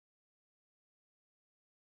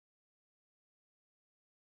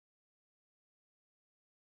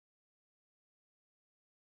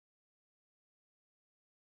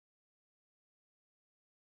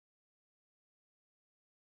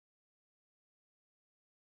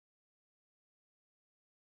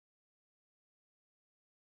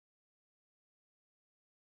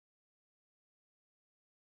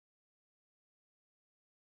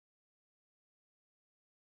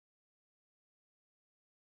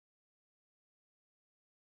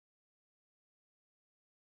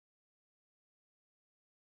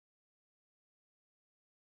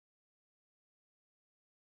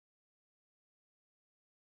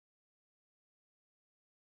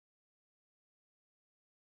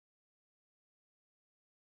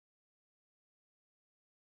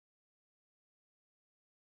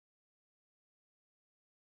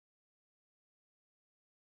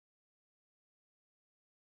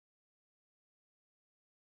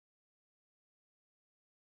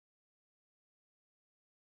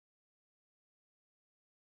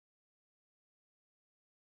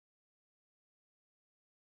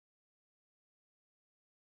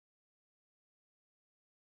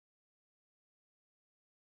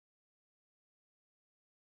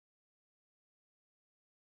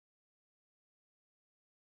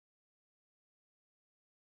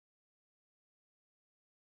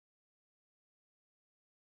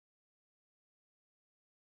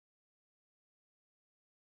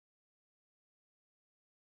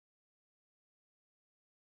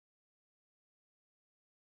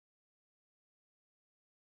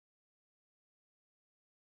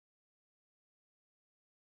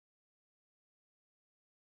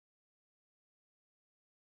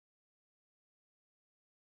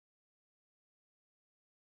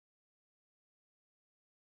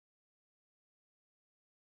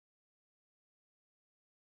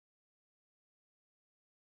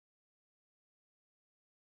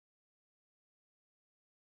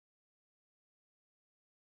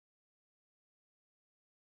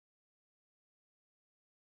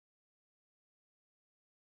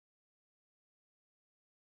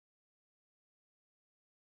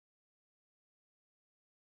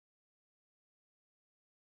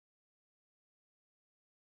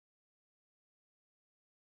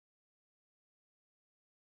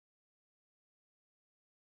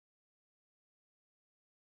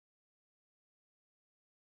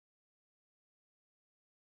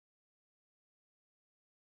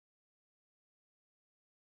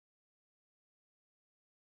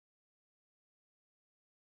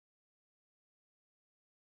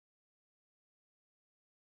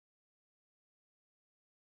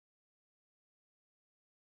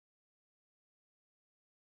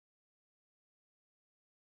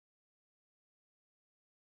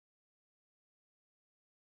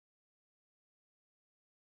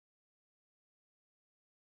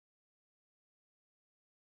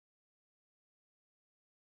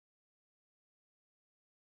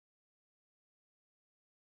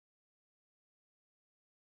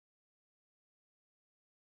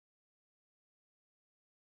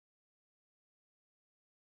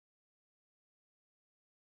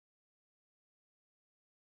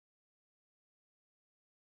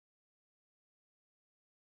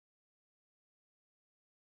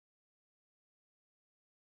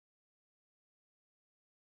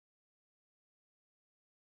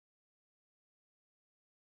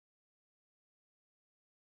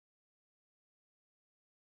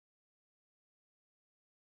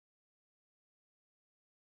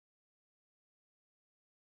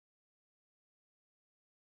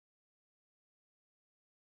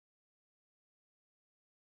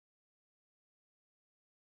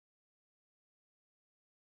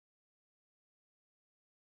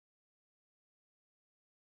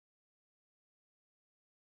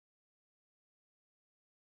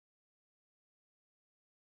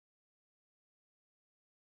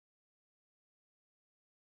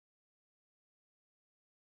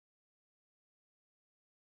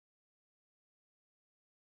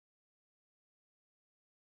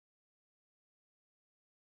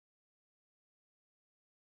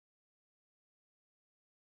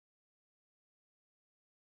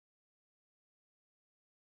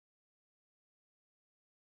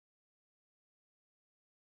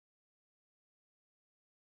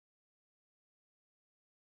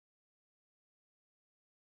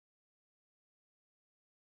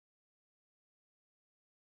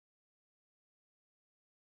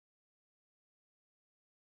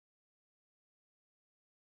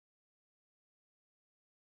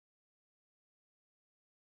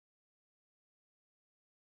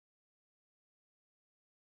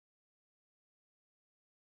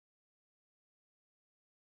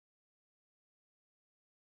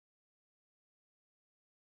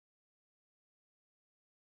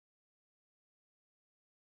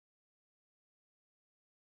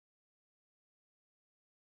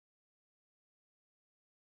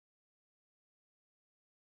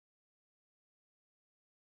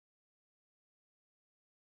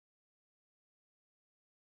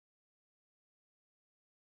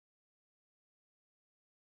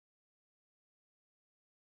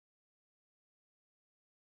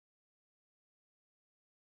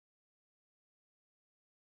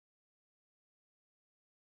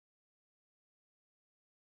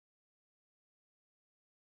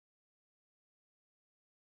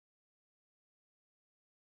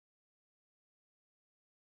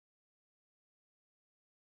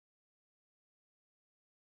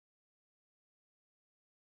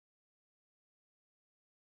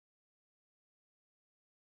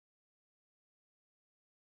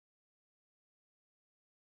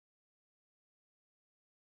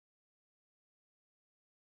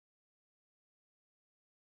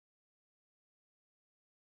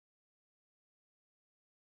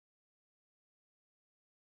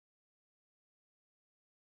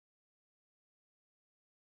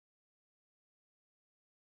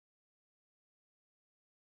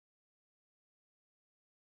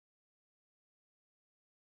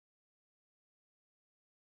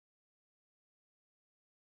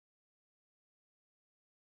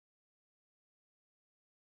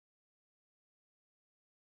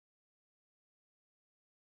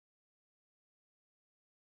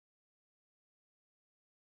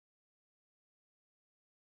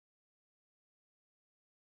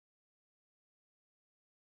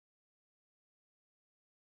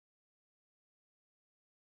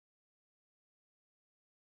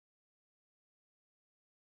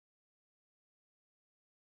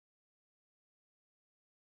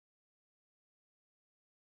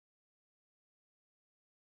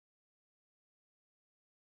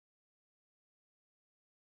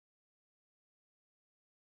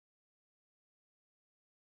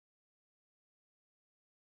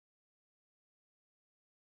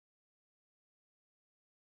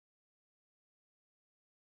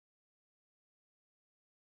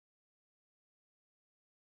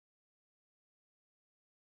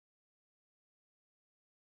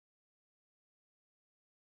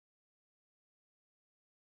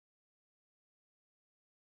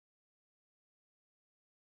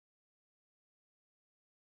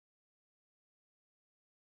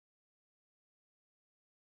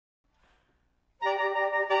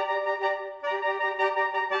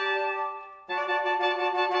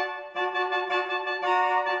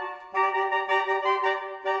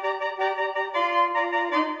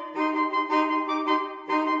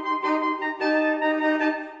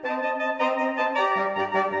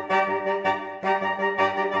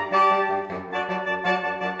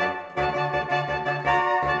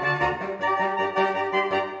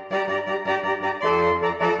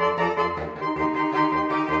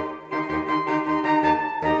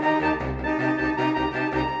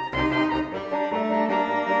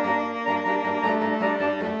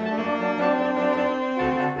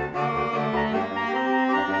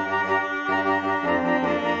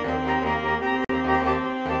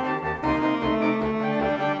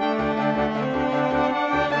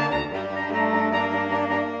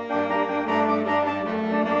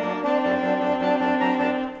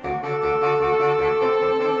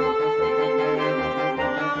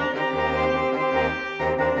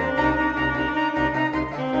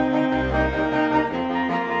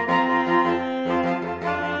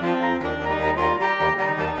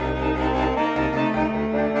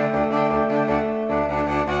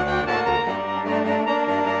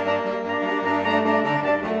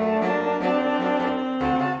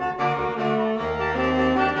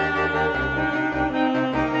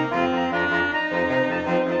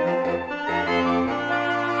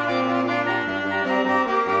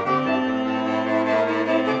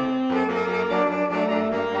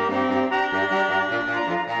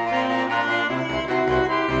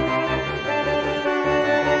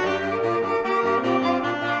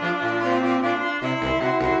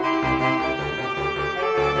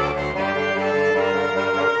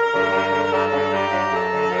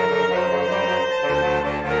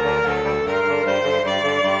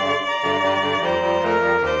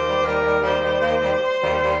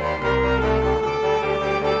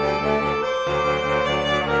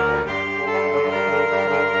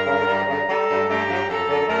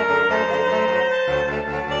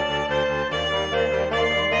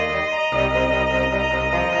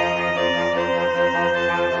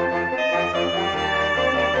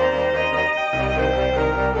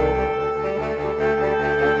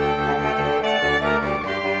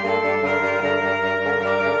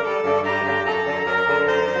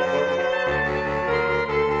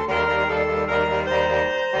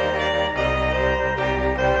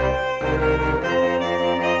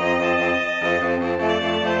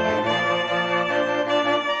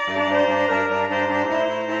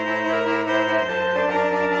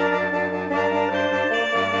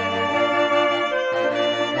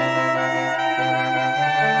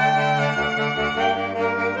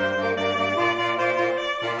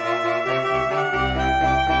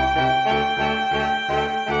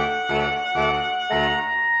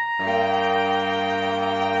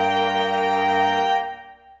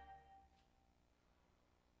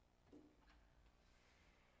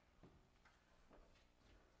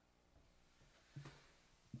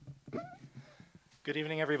Good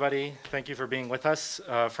evening, everybody. Thank you for being with us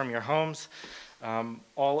from your homes,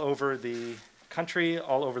 all over the country,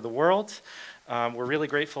 all over the world. We're really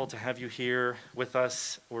grateful to have you here with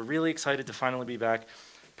us. We're really excited to finally be back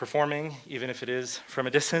performing, even if it is from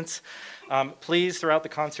a distance. Please, throughout the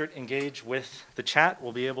concert, engage with the chat.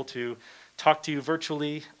 We'll be able to talk to you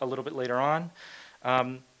virtually a little bit later on.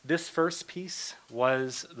 This first piece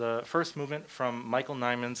was the first movement from Michael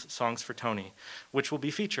Nyman's Songs for Tony, which will be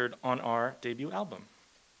featured on our debut album.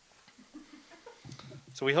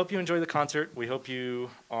 So we hope you enjoy the concert. We hope you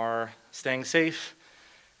are staying safe,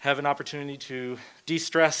 have an opportunity to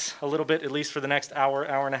de-stress a little bit, at least for the next hour,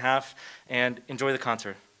 hour and a half, and enjoy the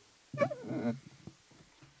concert.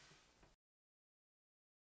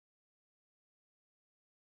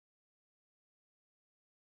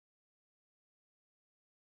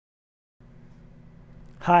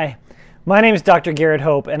 Hi, my name is Dr. Garrett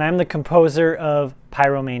Hope, and I'm the composer of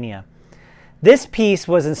Pyromania. This piece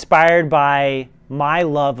was inspired by my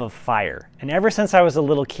love of fire, and ever since I was a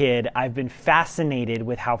little kid, I've been fascinated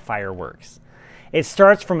with how fire works. It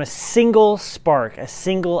starts from a single spark, a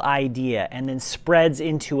single idea, and then spreads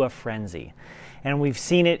into a frenzy. And we've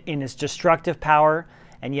seen it in its destructive power,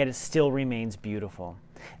 and yet it still remains beautiful.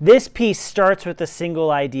 This piece starts with a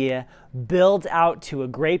single idea, builds out to a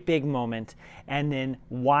great big moment, and then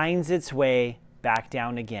winds its way back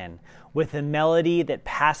down again with a melody that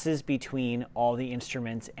passes between all the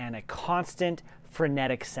instruments and a constant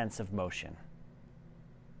frenetic sense of motion.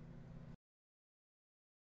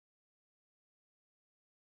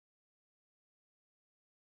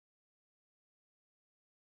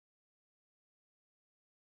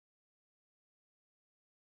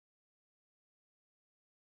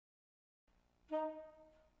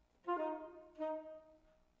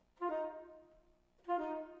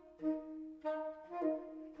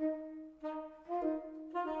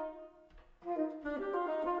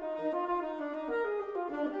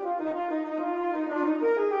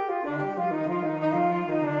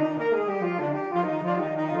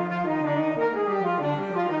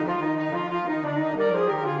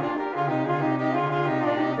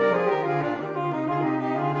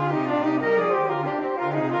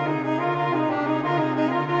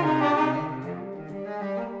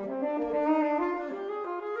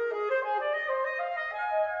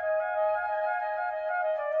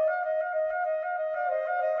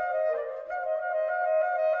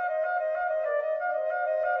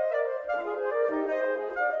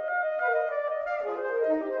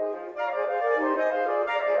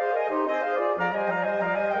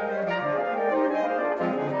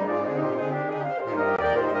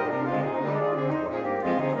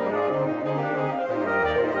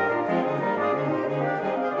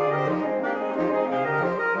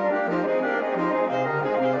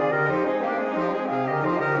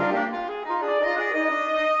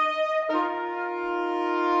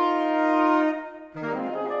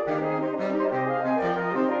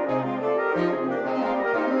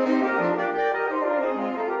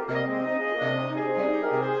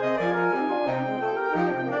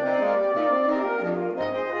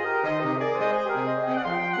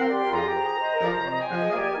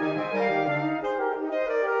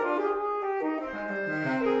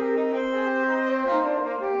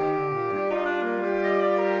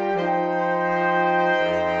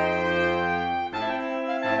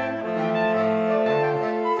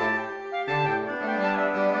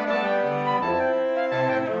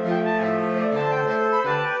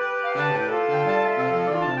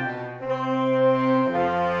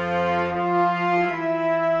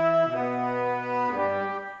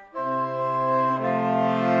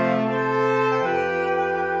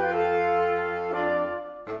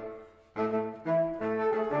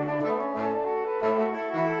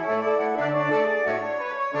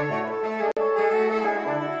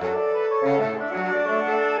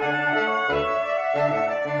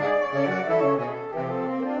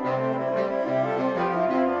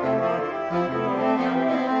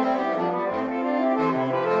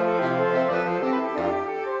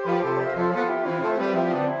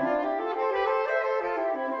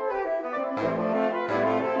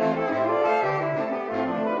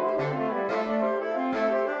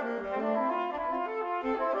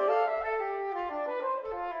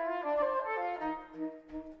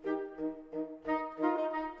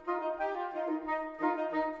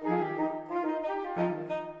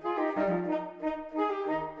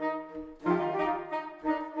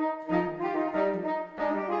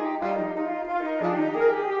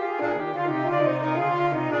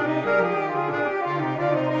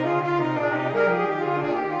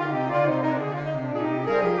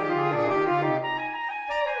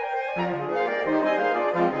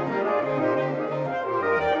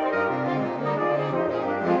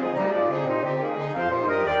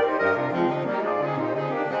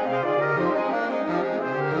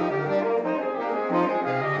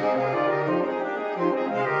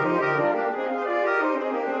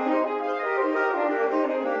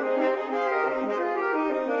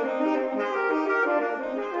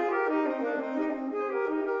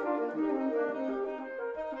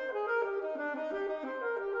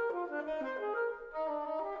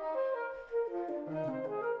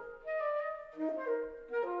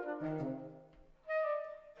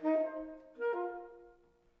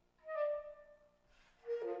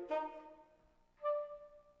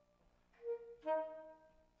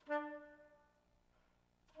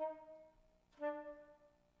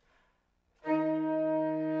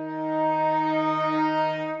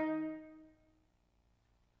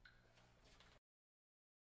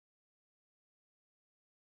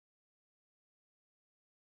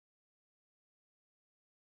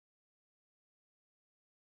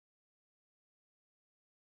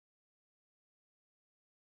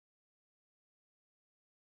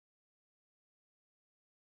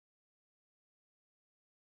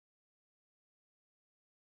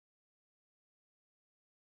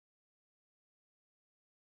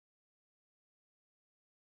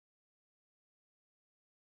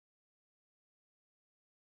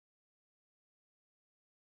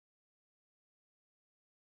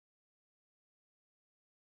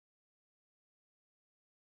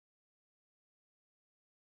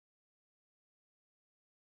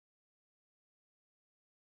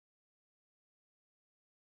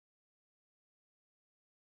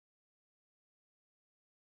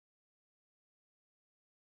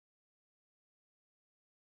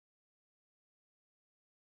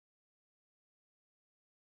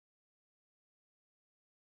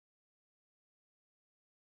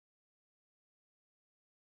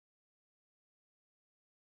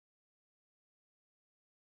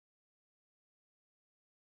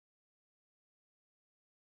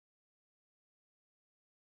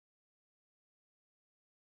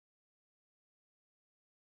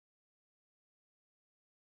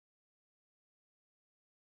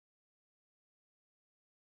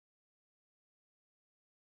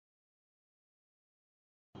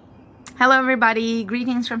 Hello everybody,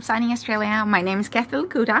 greetings from sunny Australia. My name is Kathy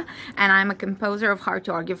Lakuta and I'm a composer of Hard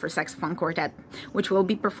to Argue for Saxophone Quartet, which will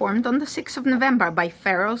be performed on the 6th of November by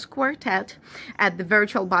Pharos Quartet at the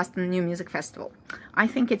virtual Boston New Music Festival. I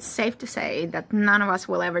think it's safe to say that none of us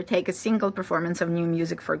will ever take a single performance of new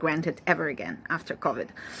music for granted ever again after COVID.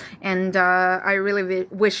 And I really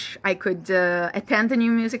wish I could attend a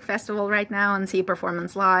new music festival right now and see a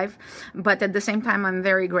performance live. But at the same time, I'm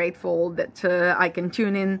very grateful that I can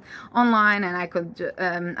tune in online and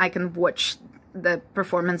I can watch the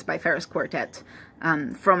performance by Pharos Quartet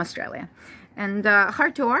from Australia. And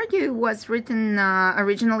Hard to Argue was written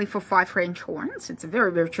originally for 5 French horns. It's a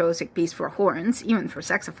very virtuosic piece for horns, even for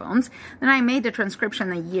saxophones. Then I made a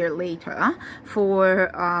transcription a year later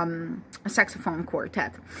for a saxophone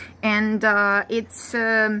quartet. And it's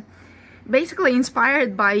basically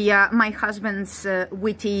inspired by my husband's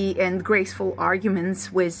witty and graceful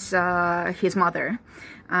arguments with his mother.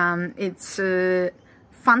 It's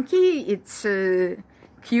funky, it's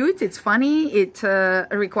cute, it's funny, it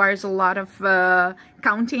requires a lot of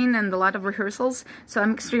counting and a lot of rehearsals, so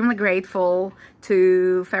I'm extremely grateful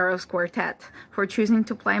to Pharos Quartet for choosing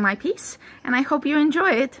to play my piece, and I hope you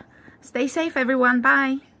enjoy it. Stay safe everyone,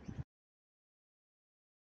 bye!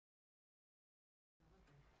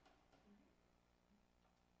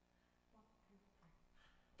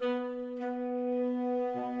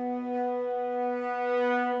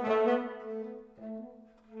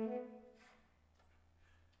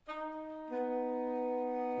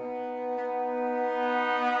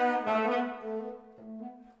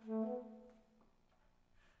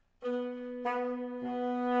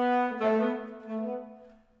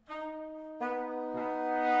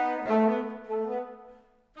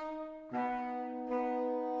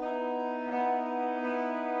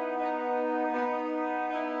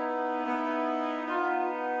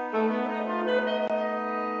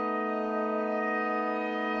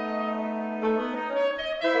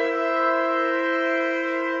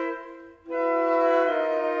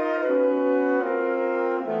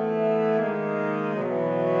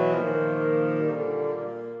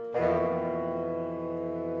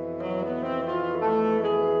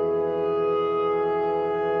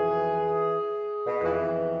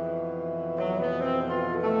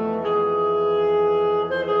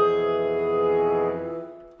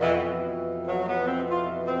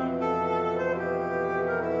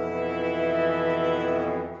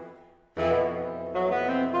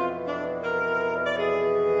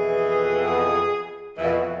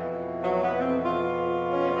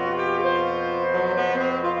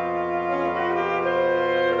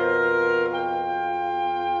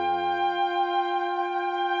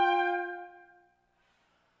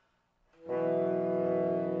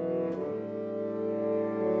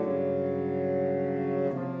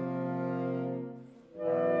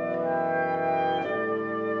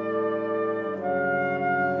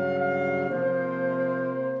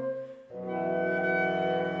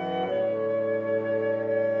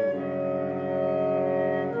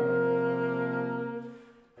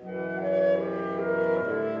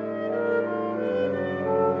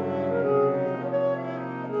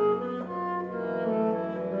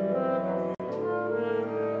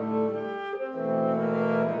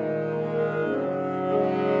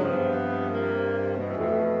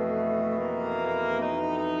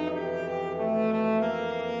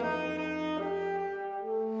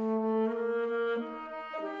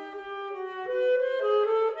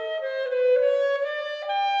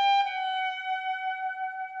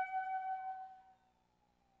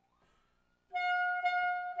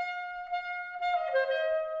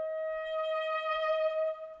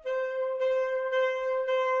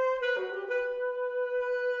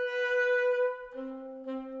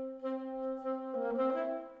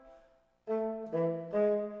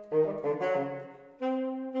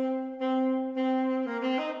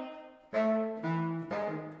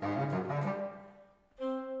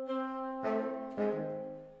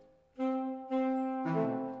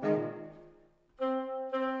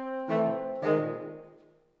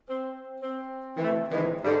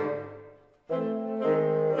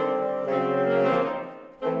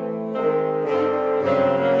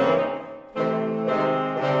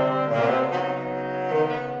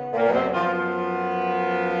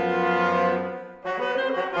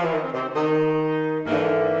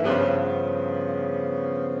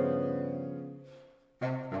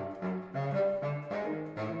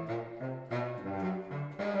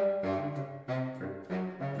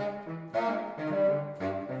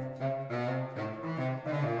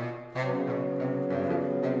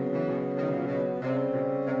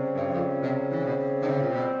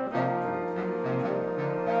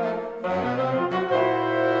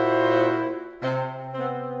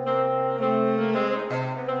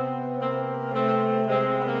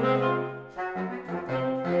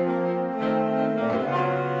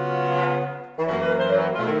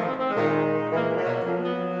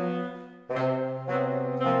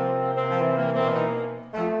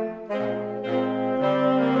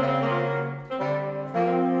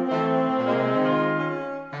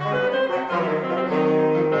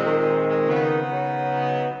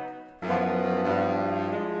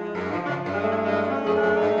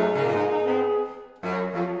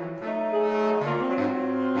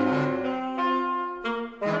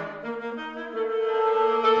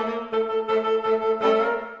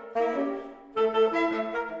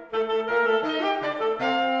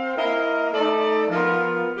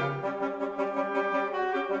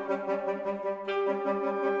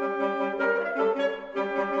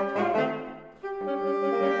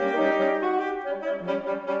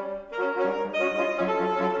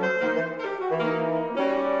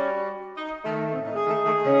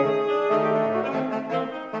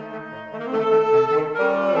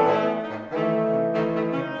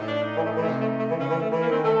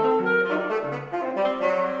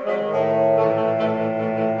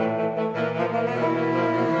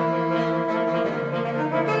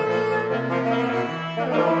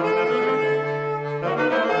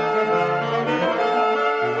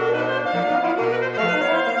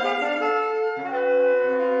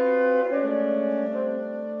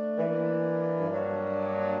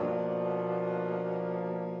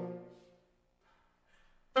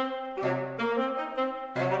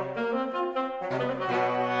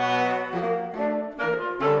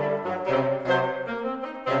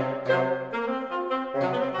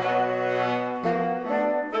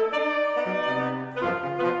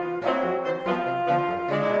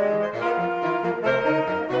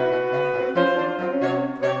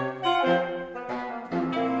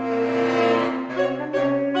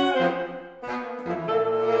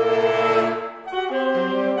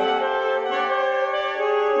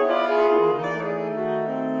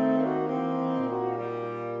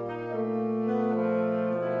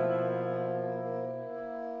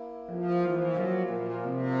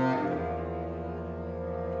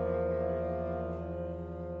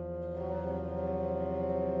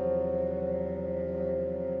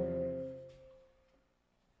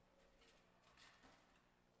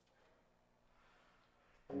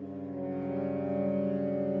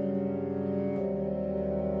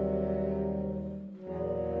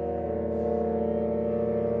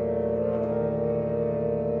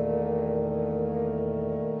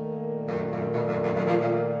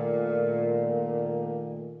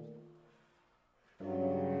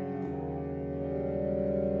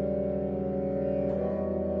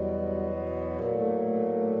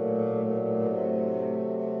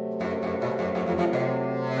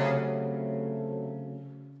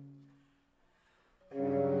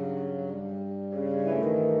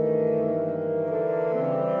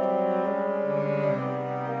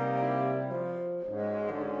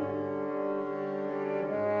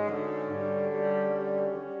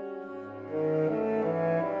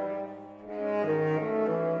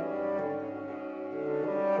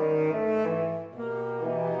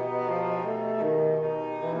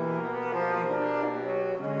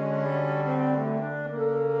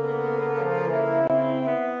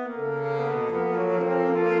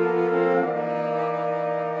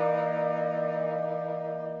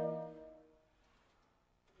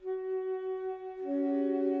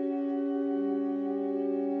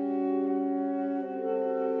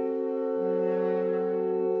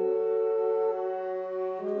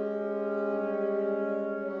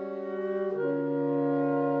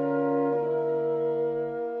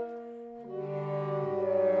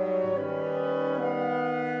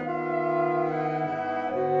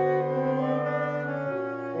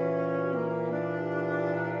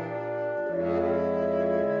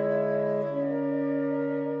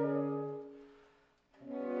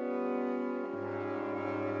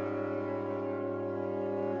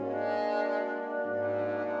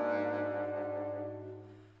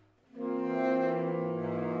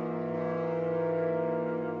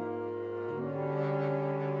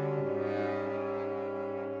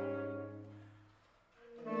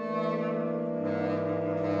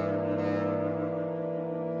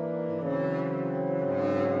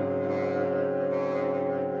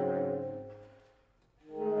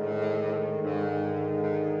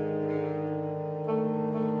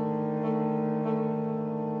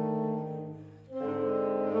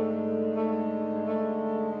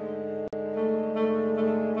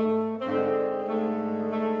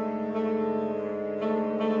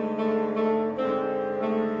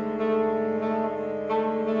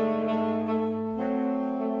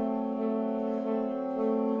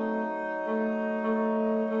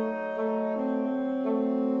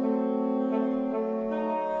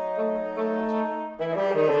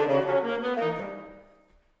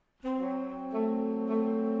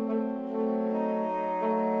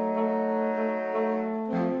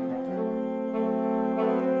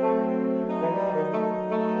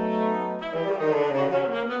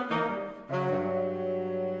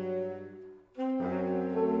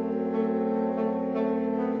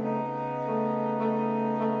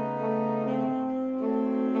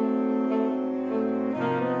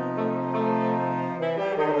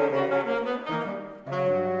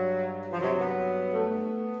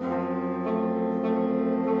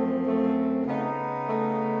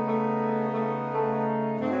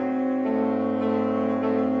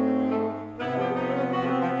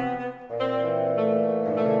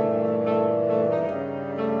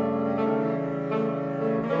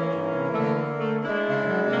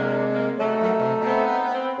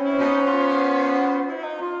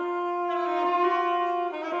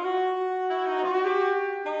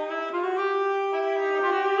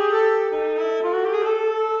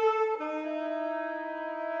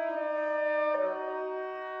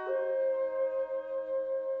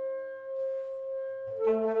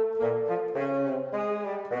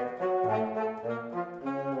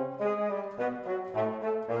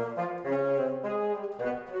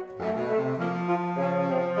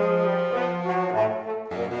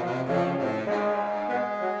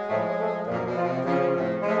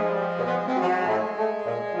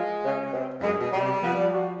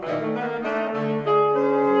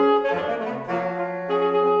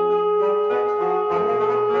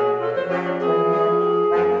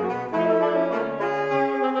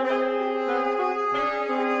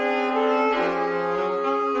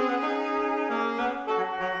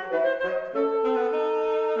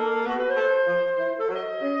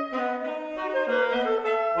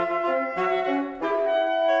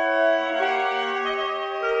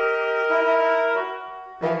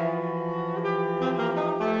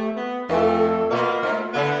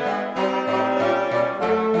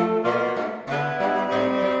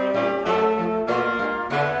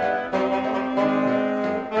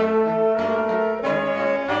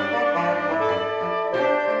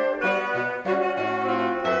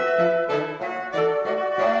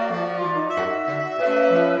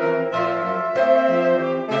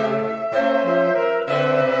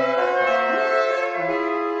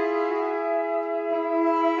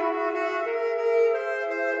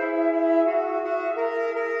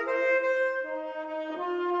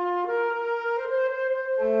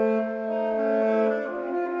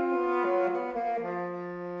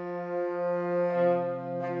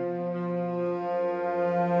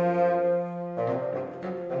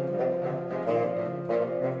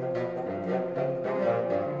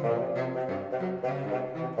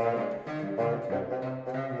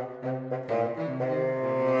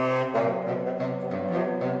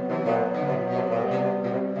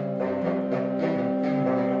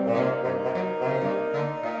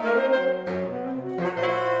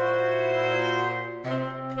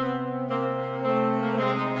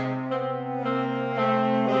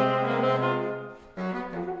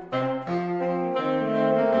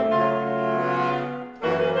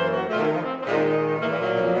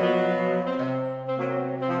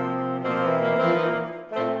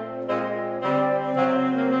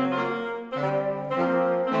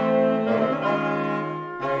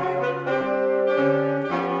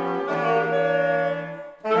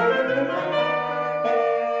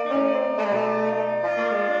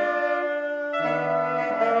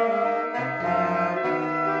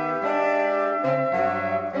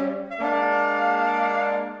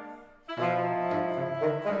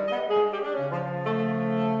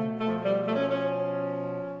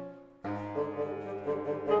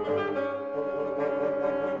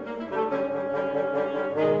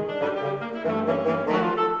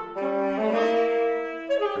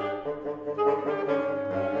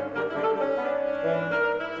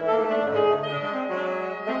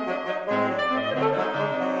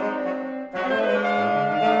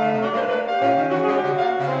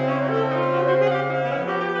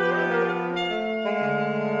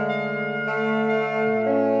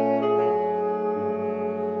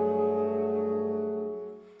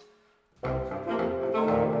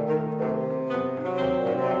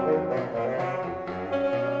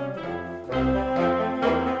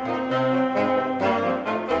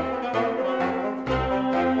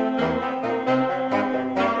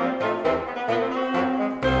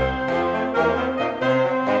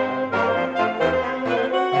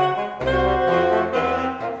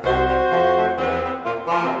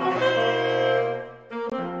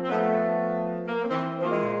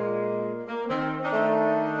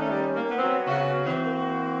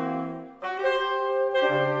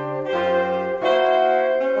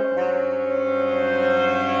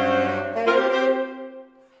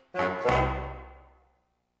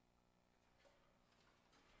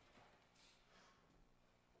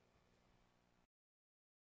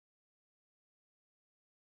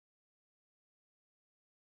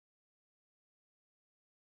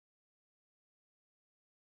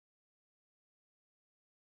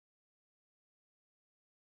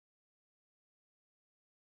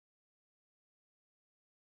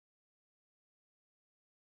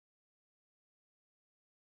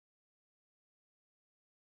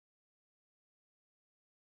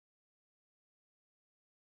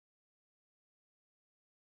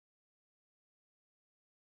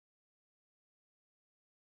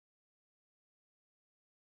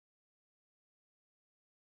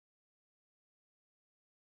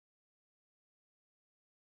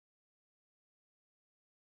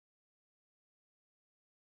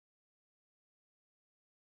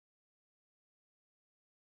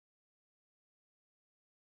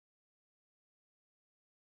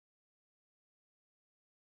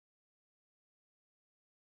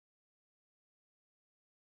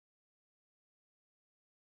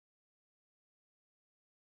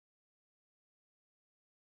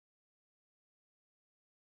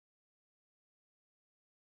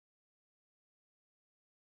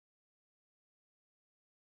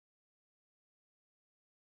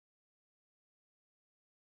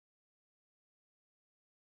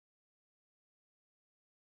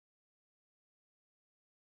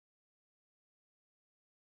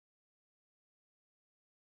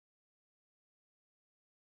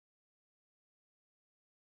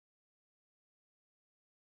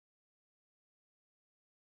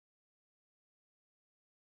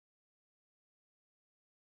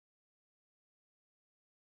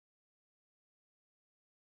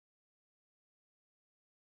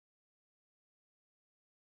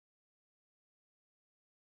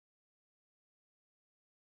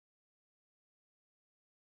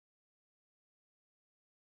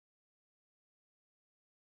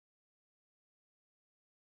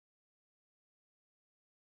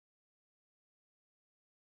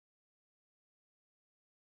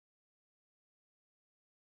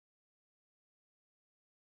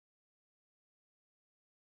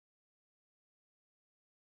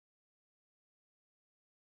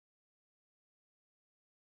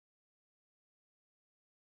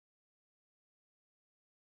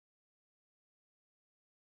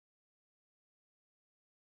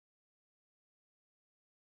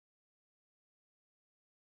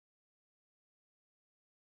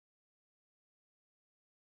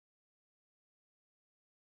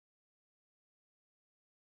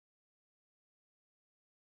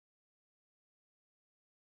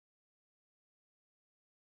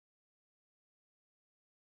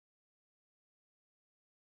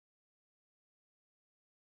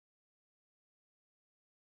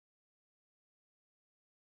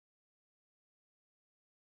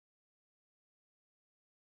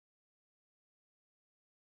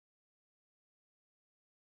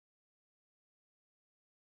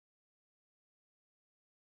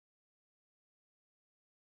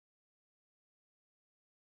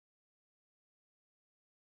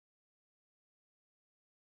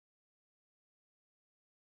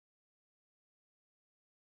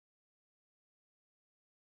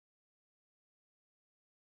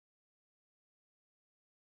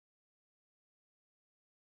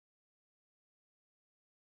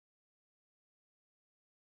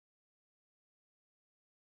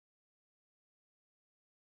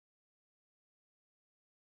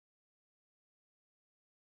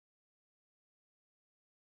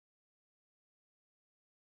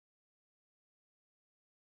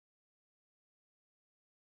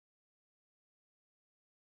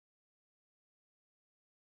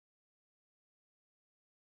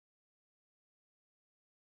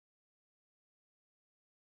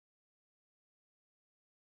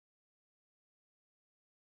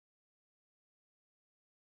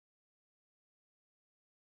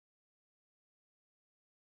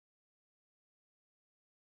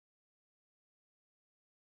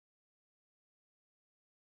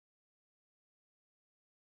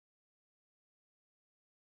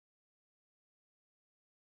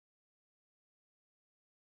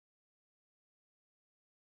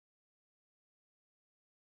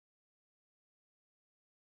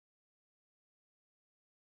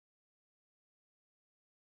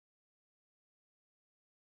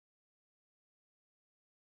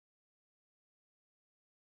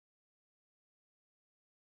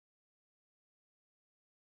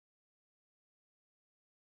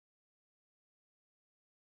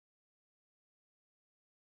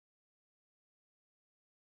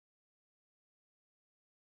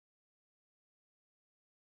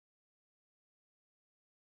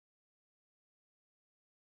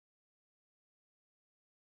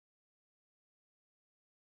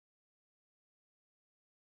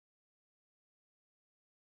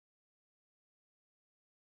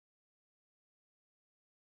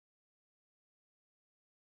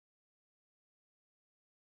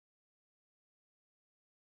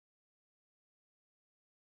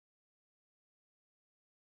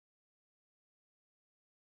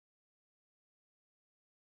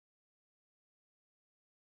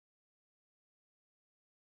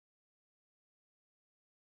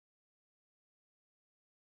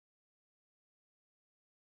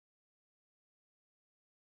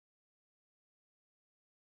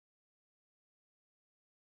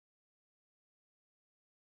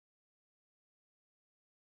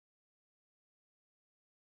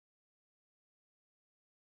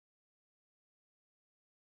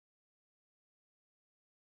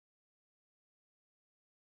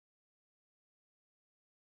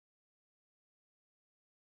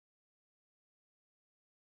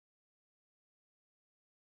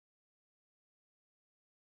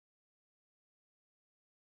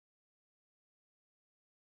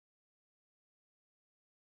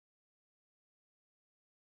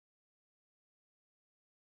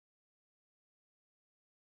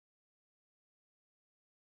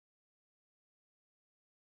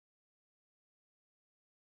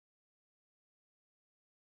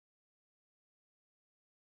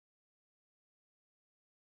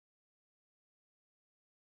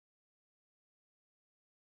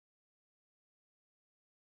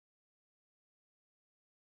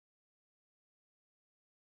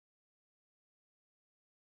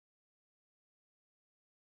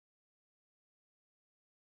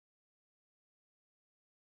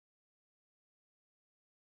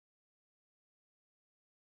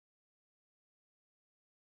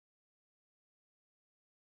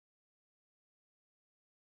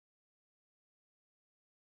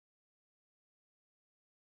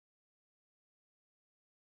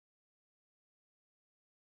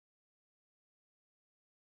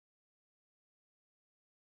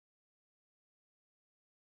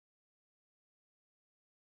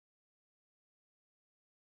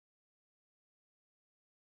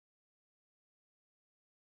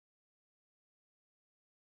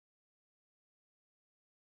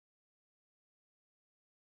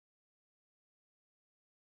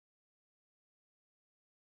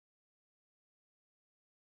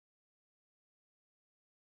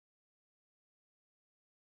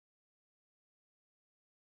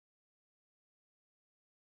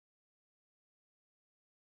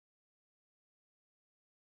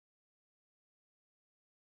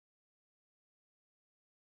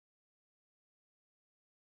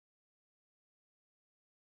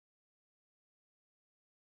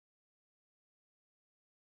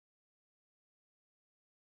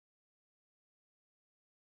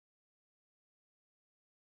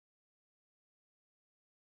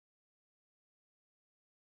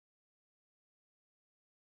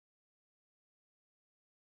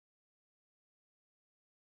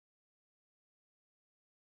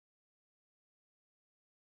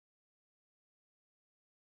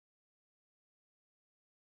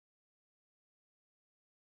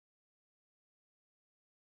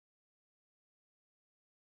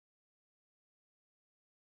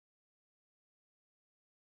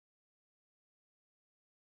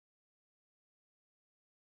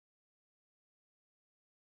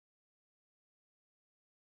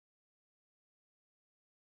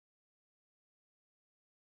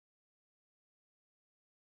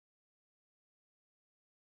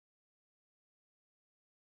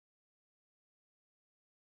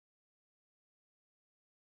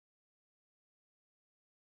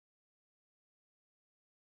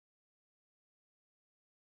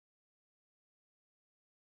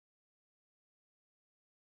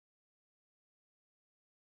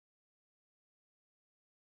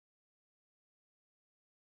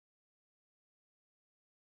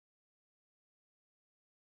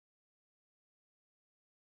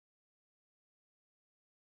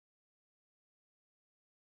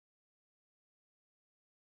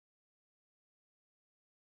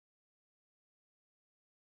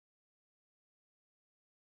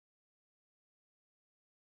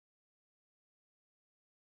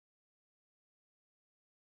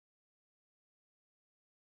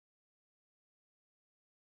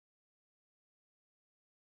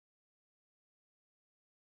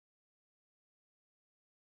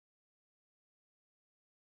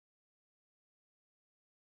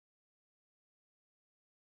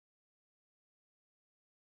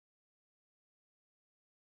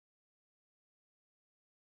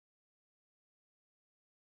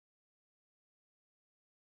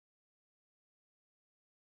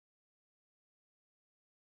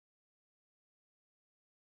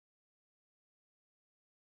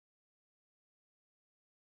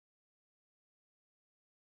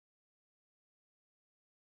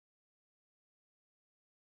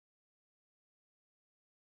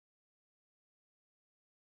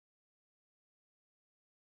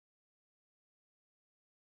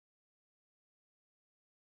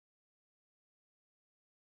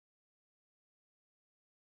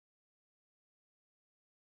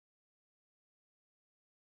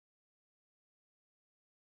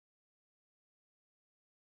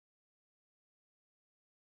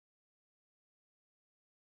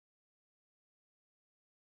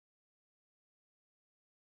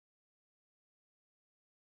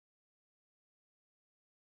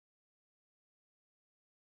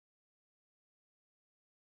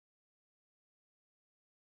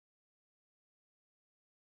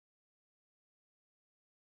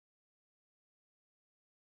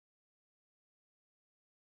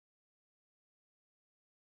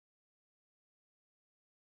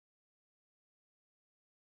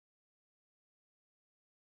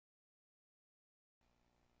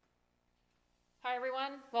 Hi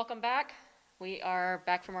everyone, welcome back. We are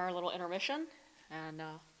back from our little intermission and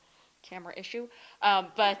camera issue,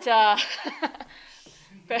 but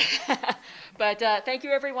thank you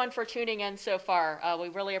everyone for tuning in so far. We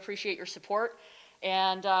really appreciate your support,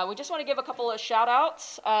 and we just want to give a couple of shout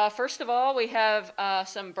outs. First of all, we have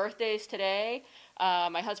some birthdays today.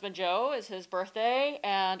 My husband Joe is his birthday,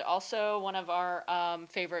 and also one of our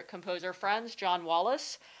favorite composer friends, John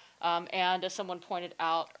Wallace, and as someone pointed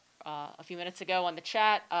out a few minutes ago on the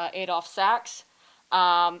chat, Adolph Sachs.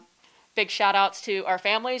 Big shout outs to our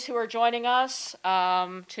families who are joining us,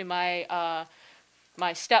 to my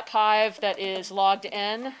my step hive that is logged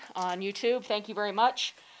in on YouTube. Thank you very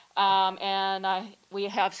much. We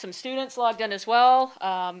have some students logged in as well.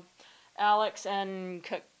 Alex and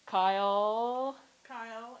Kyle.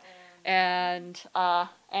 And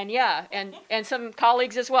yeah, and some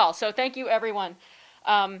colleagues as well. So thank you everyone.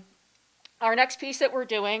 Our next piece that we're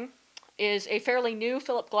doing is a fairly new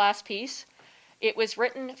Philip Glass piece. It was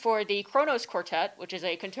written for the Pharos Quartet, which is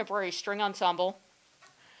a contemporary string ensemble.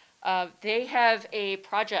 They have a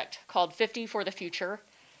project called 50 for the Future,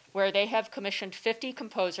 where they have commissioned 50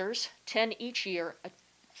 composers, 10 each year,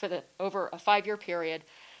 for over a 5-year period,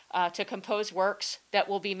 to compose works that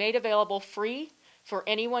will be made available free for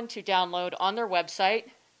anyone to download on their website.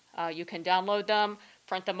 You can download them,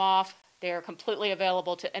 print them off. They are completely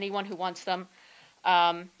available to anyone who wants them.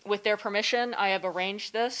 With their permission, I have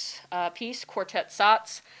arranged this piece, Quartet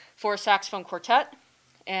Sats, for saxophone quartet,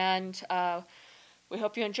 and we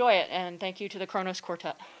hope you enjoy it, and thank you to the Pharos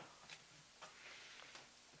Quartet.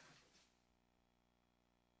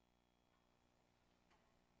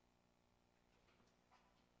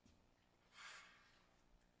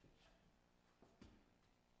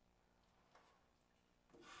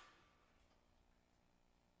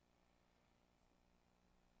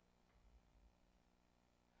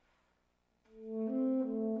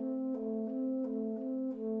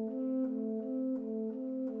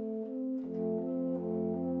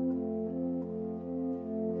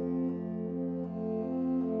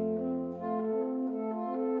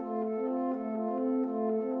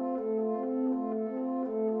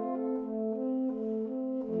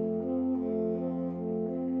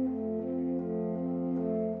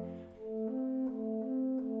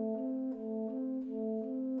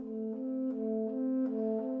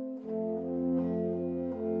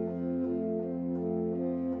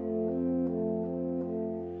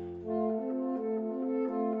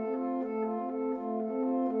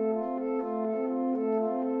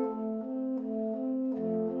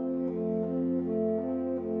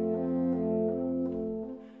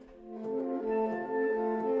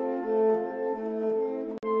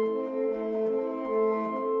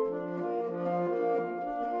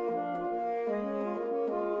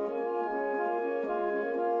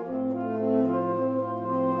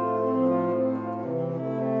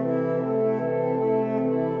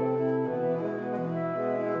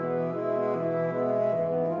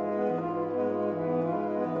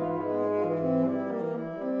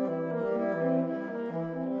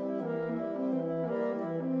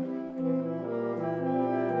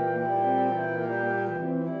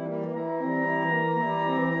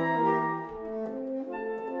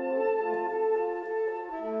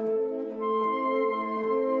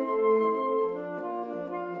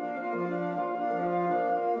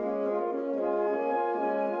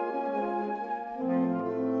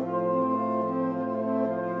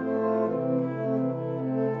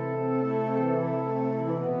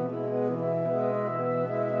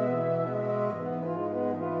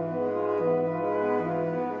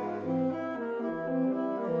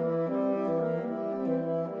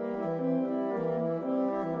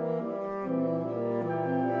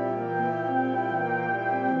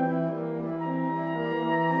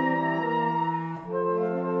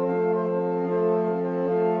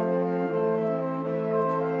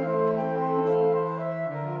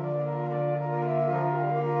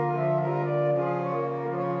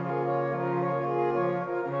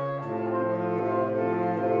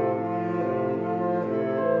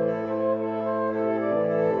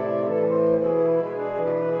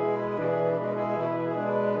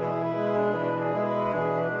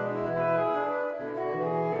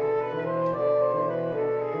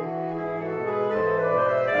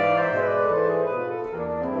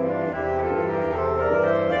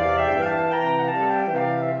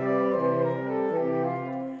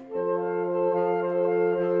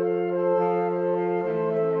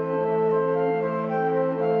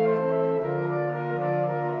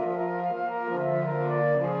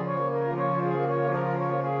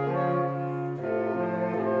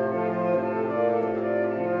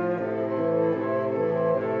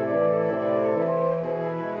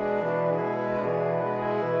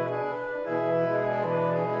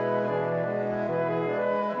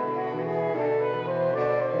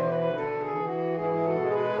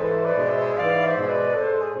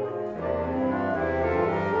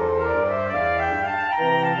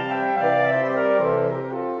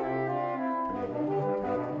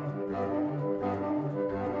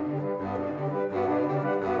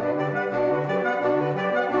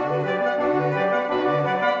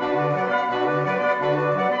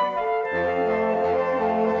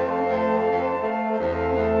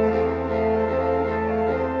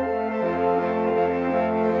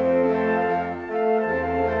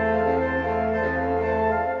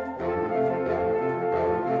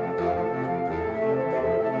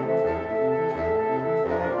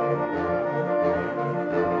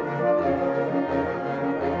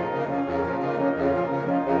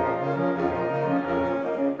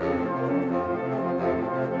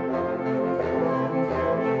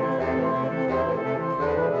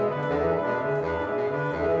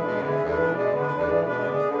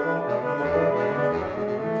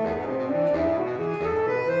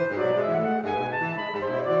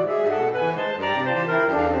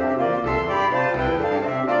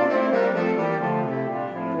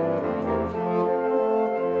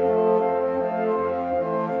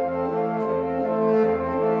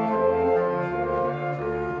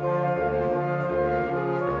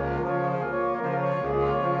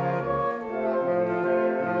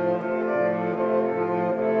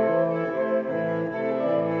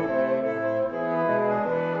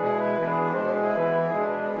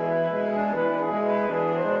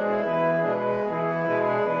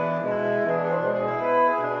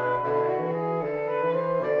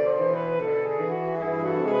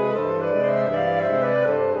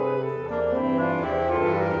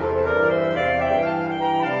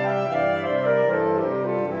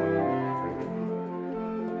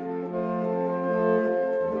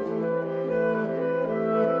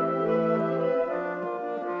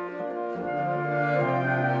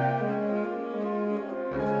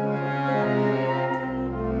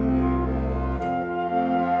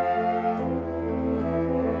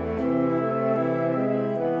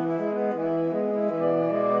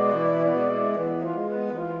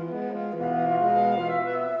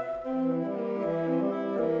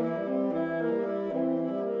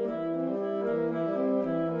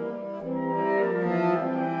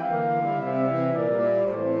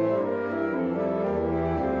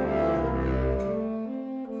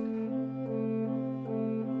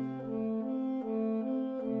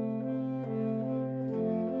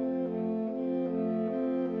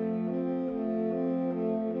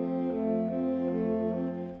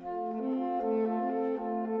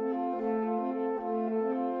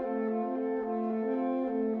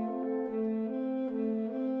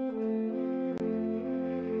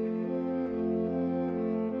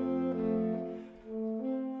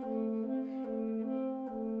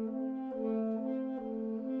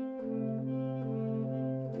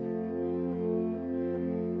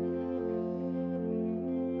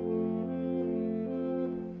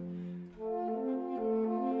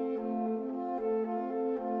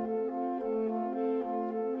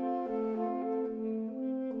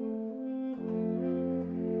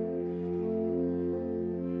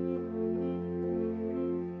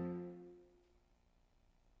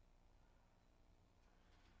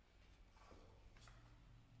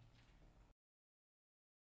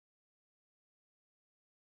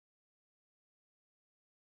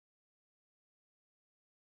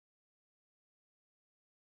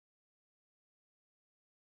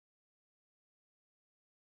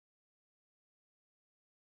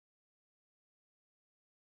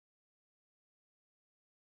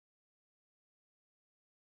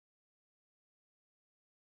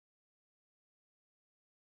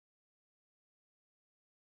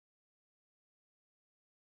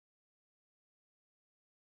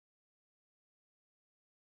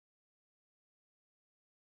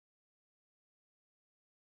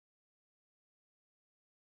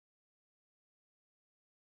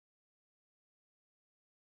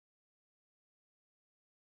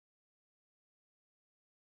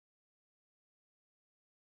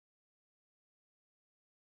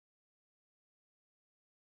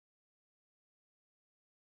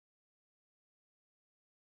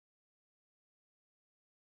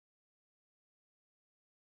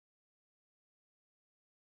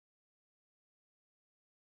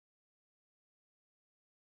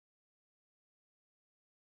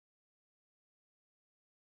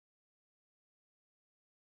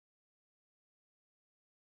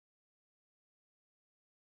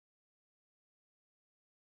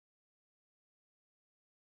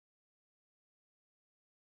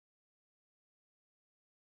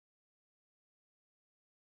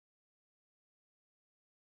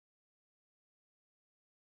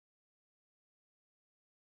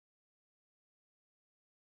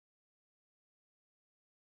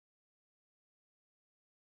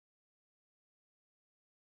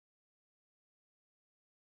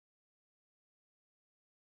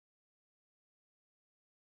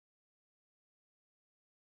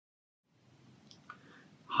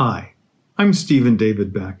 Hi, I'm Stephen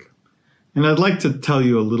David Beck, and I'd like to tell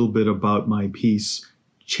you a little bit about my piece,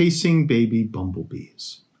 Chasing Baby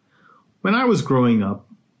Bumblebees. When I was growing up,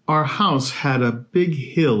 our house had a big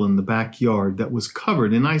hill in the backyard that was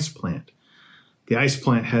covered in ice plant. The ice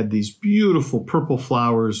plant had these beautiful purple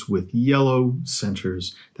flowers with yellow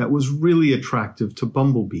centers that was really attractive to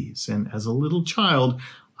bumblebees, and as a little child,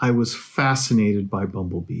 I was fascinated by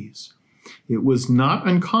bumblebees. It was not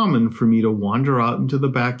uncommon for me to wander out into the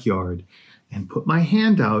backyard and put my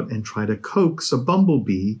hand out and try to coax a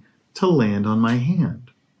bumblebee to land on my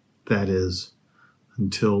hand. That is,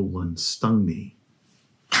 until one stung me.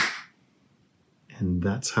 And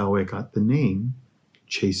that's how I got the name,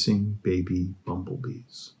 Chasing Baby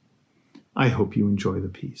Bumblebees. I hope you enjoy the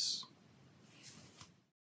piece.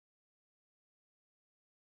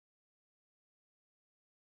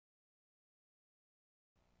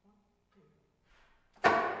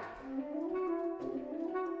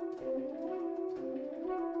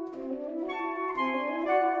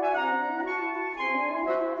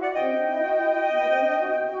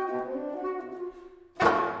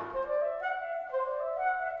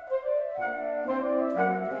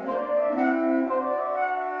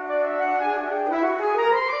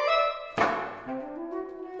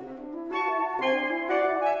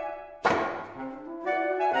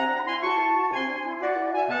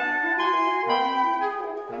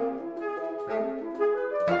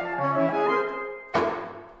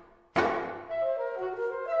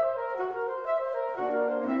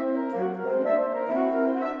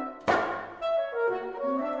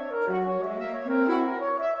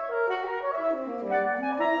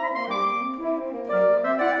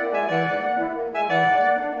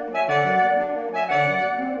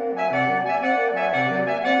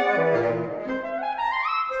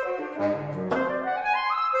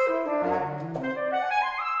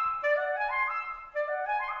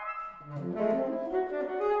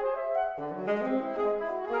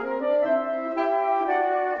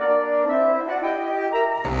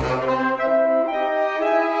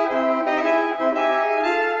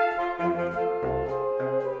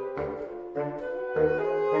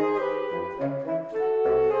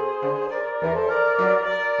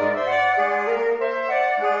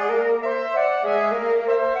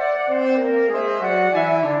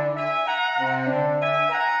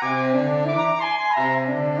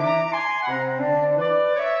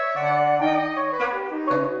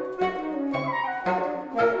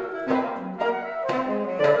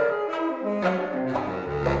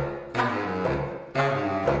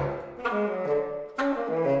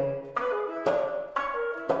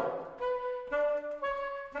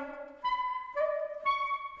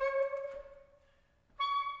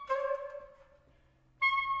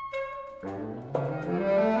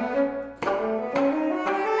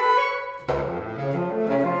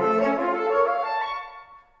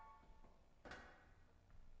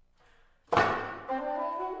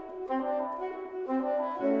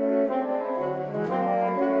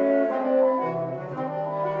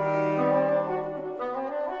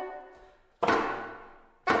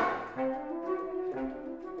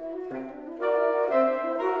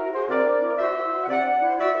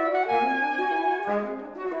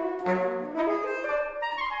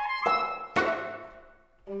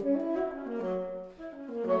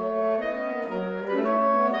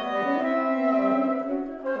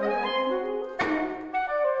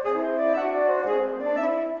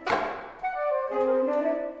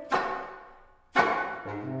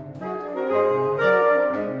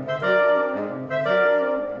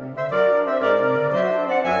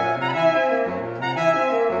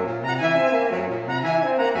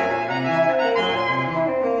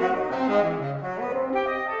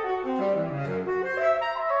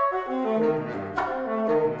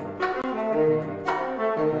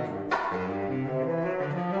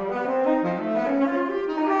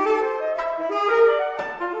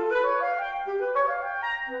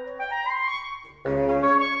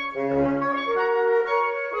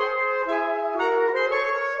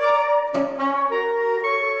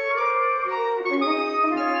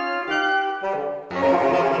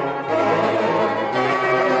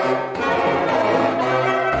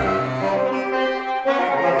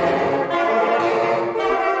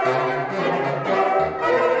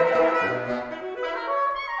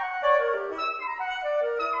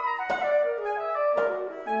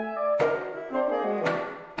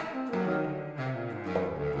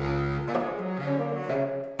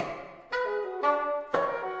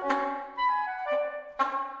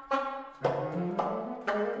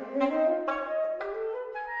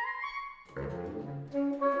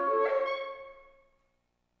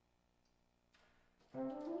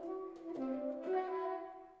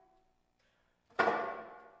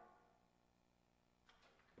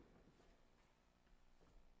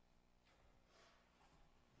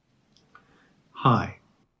 Hi.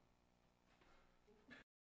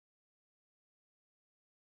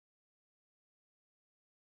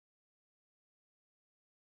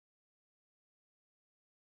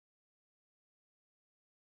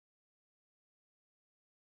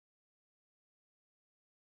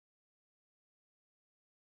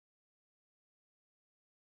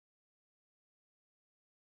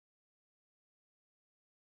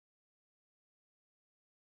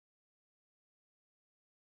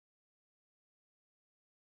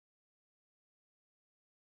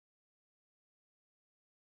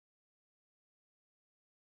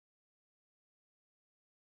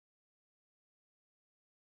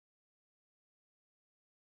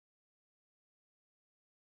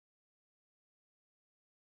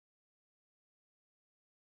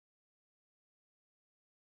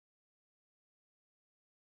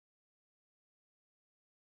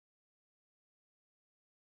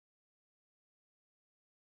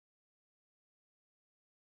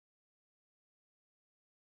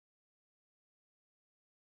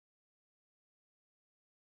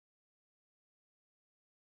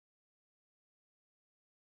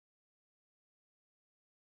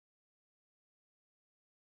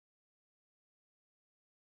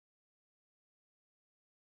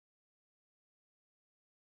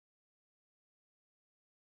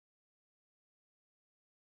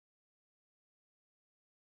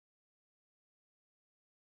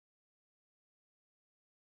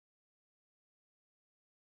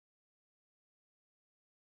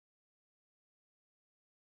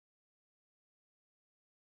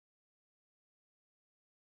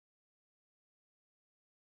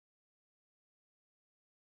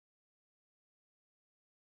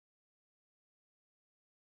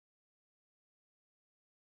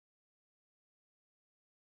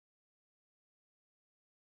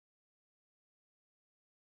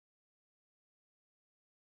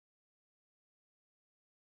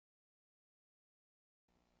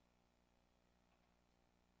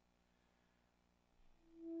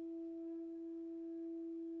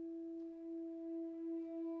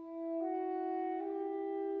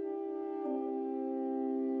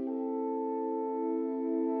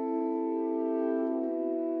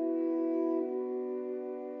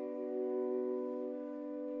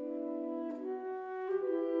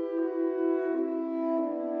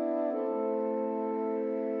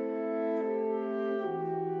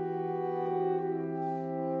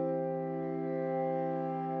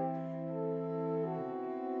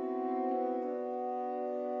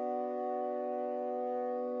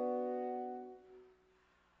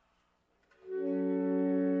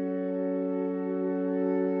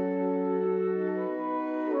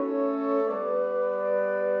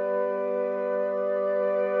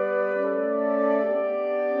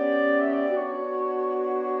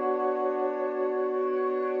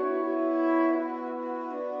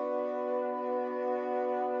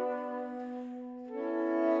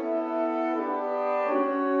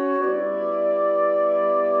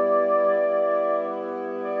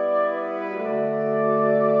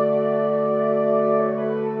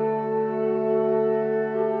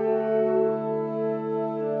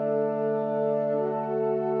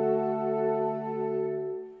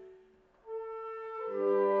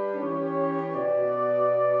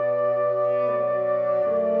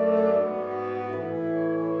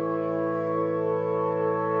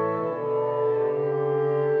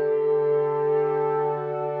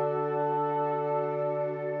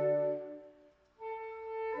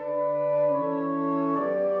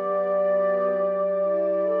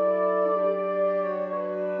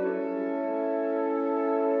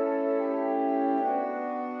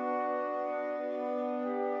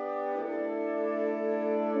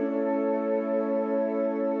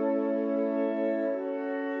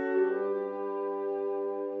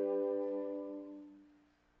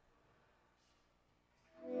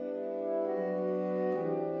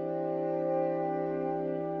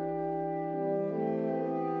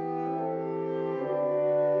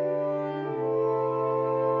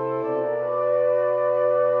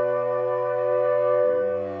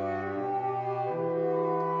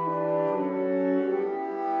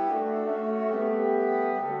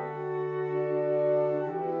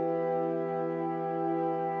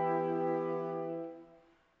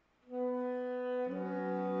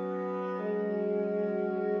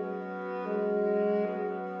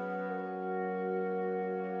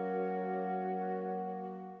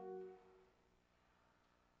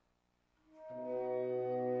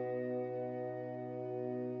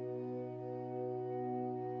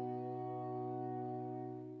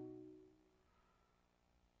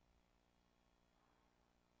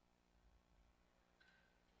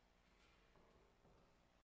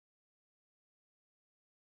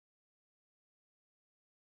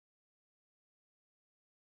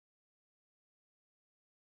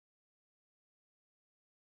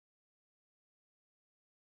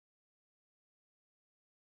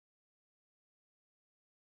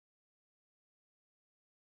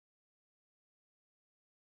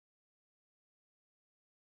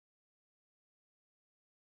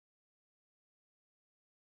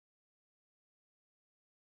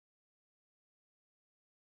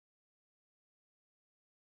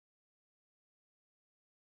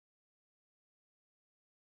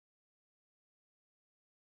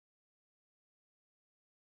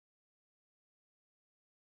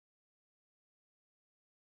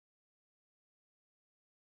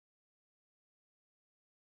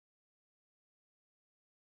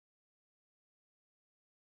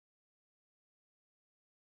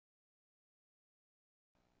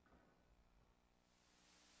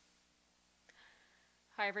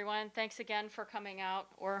 Hi, everyone. Thanks again for coming out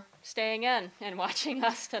or staying in and watching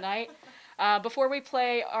us tonight. Before we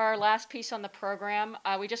play our last piece on the program,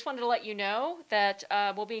 we just wanted to let you know that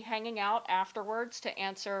we'll be hanging out afterwards to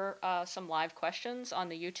answer some live questions on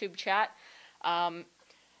the YouTube chat.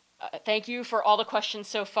 Thank you for all the questions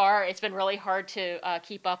so far. It's been really hard to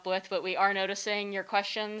keep up with, but we are noticing your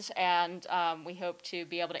questions, and we hope to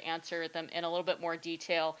be able to answer them in a little bit more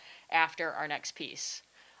detail after our next piece.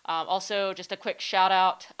 Also, just a quick shout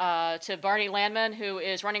out to Barney Landman, who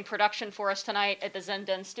is running production for us tonight at the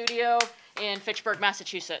Zenden Studio in Fitchburg,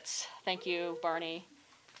 Massachusetts. Thank you, Barney.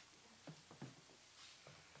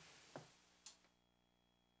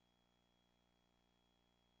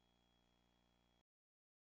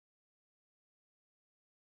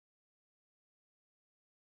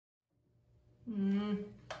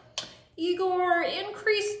 Igor,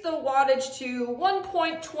 increase the wattage to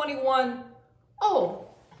 1.21. Oh,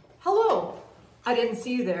 hello. I didn't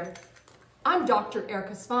see you there. I'm Dr.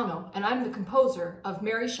 Erica Spano, and I'm the composer of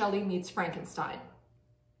Mary Shelley Meets Frankenstein.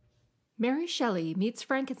 Mary Shelley Meets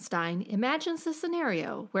Frankenstein imagines a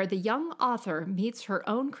scenario where the young author meets her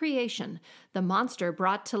own creation, the monster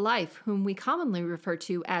brought to life whom we commonly refer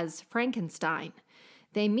to as Frankenstein.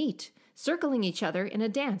 They meet, circling each other in a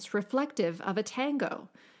dance reflective of a tango.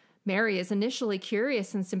 Mary is initially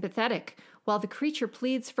curious and sympathetic, while the creature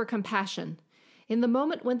pleads for compassion. In the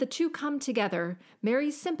moment when the two come together,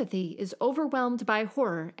 Mary's sympathy is overwhelmed by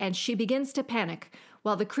horror and she begins to panic,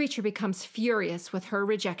 while the creature becomes furious with her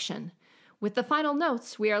rejection. With the final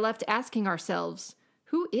notes, we are left asking ourselves,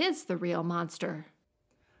 who is the real monster?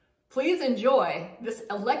 Please enjoy this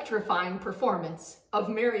electrifying performance of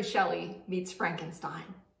Mary Shelley Meets Frankenstein.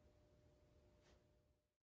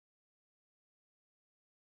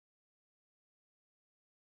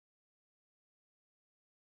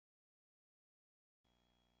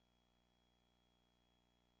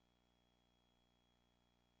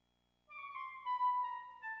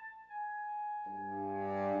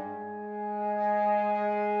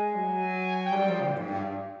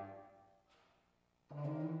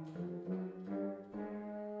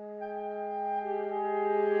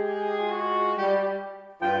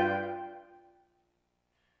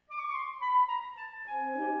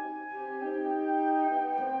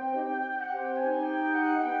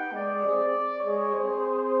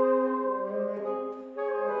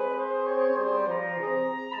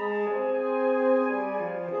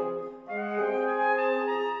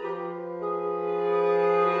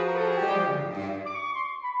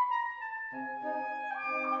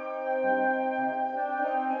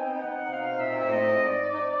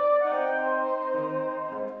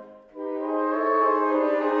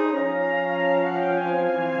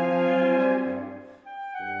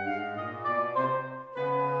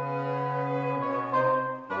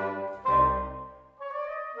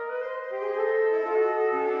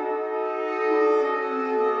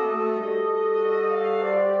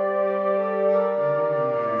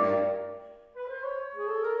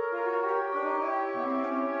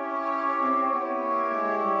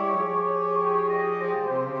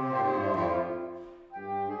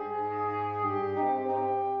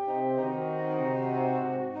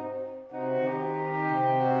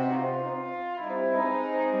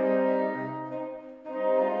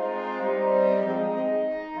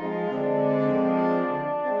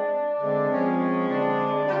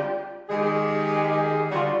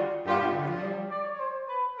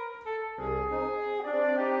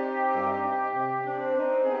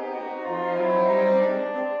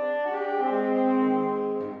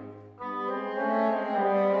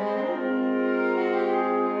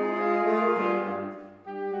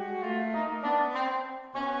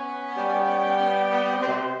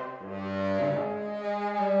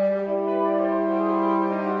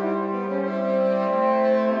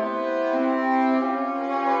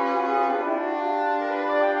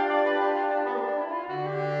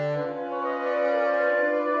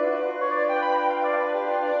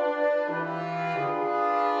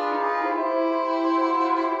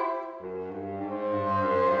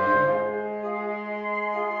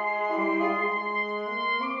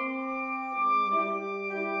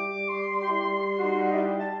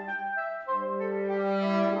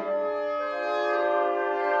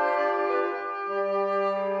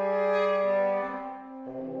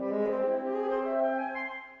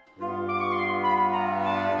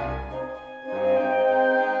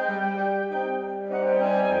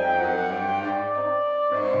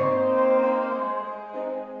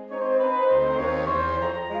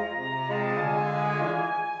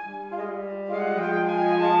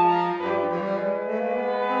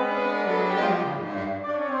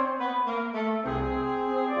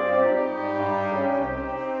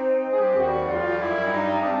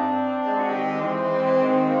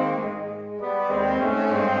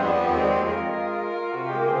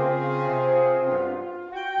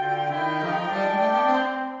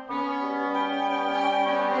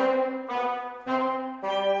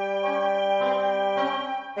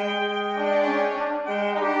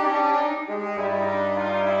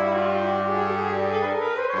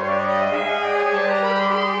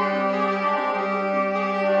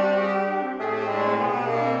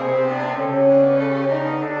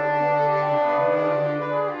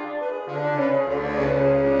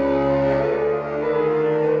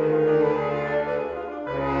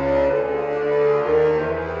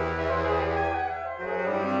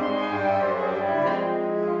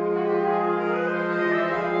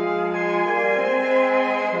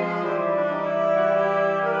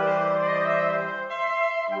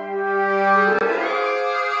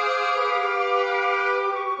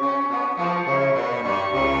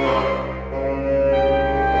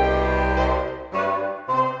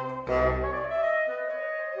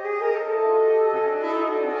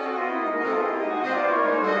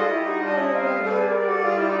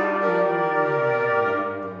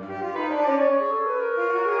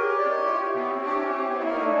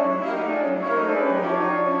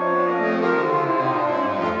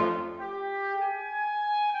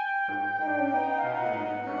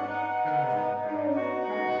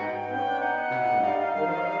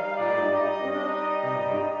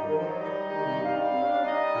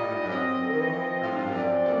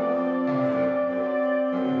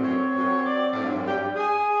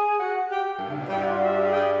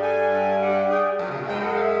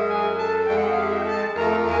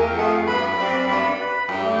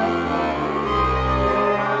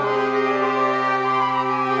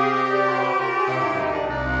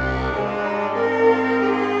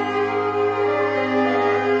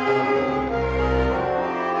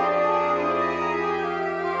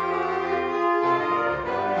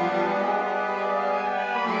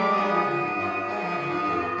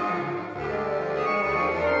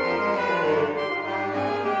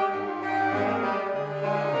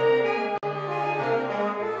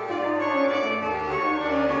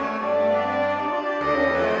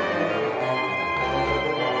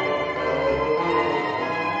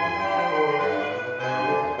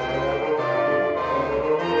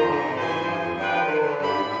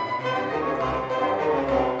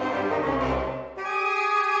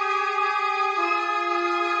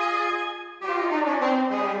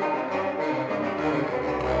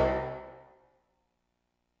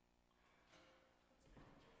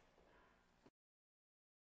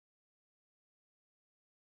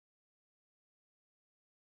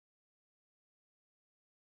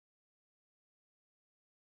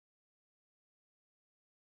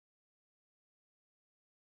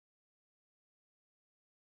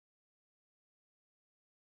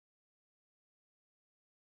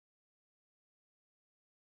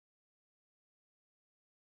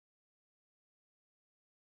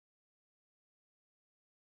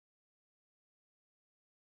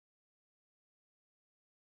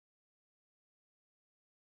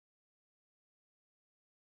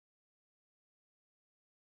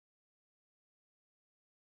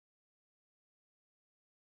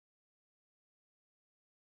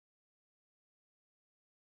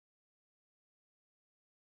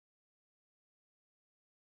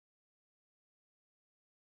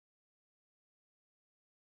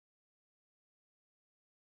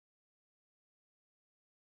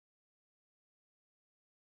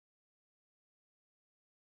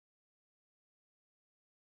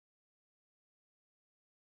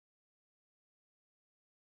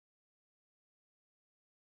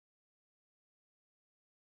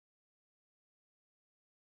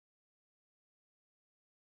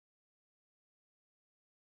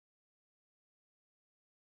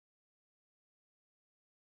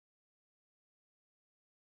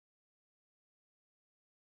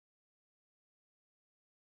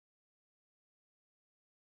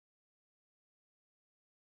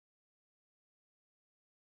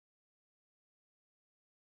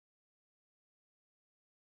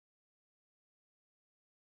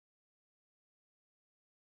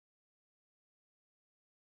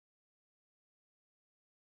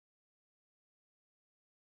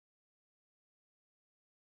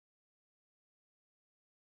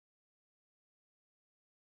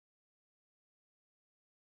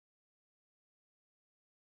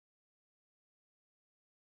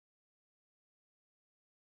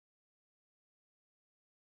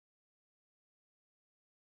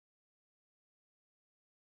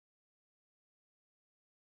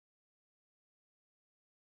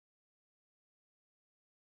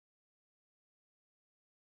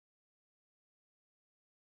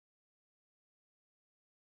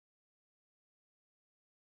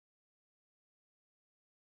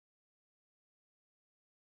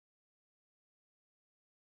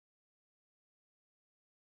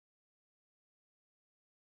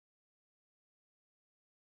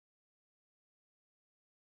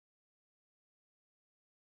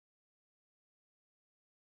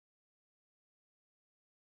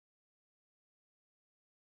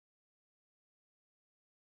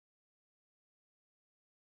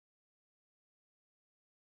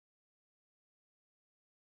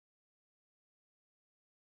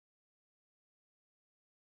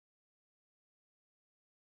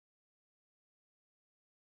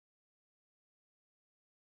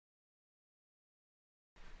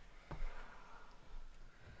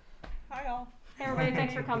 Hi, all. Hey everybody,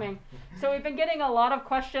 thanks for coming. So we've been getting a lot of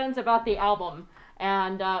questions about the album,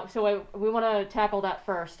 and we want to tackle that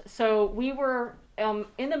first. So we were in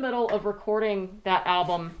the middle of recording that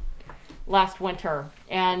album last winter,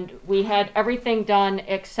 and we had everything done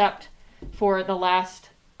except for the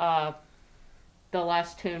last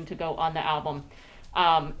tune to go on the album,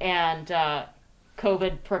 and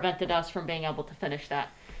COVID prevented us from being able to finish that.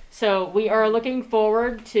 So we are looking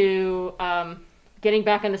forward to getting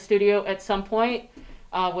back in the studio at some point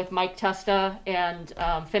with Mike Testa and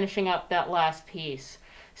finishing up that last piece.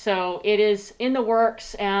 So it is in the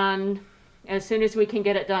works, and as soon as we can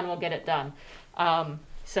get it done, we'll get it done.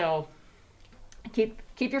 So keep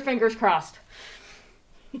your fingers crossed.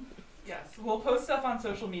 Yes, we'll post stuff on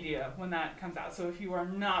social media when that comes out. So if you are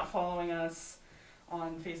not following us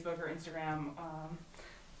on Facebook or Instagram,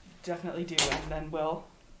 definitely do, and then we'll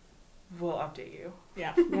update you.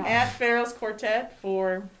 Yeah. Yeah. At Pharos Quartet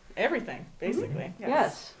for everything, basically.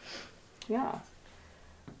 Yes. Yeah.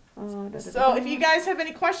 So if you guys have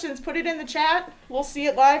any questions, put it in the chat. We'll see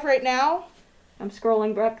it live right now. I'm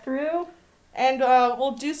scrolling back through. And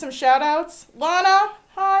we'll do some shout outs. Lana.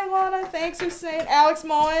 Hi, Lana. Thanks for saying. Alex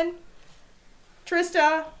Moen.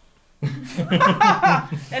 Trista.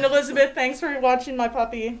 And Elizabeth, thanks for watching my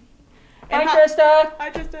puppy. Hi, And Trista.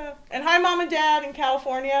 Hi, Trista. And hi, Mom and Dad in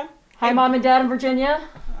California. Hi, Mom and Dad in Virginia,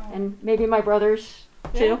 and maybe my brothers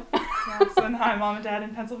too. Yes, and hi, Mom and Dad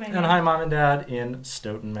in Pennsylvania. And hi, Mom and Dad in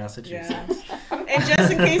Stoughton, Massachusetts. And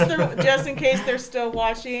just in case they're still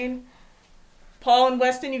watching, Paul and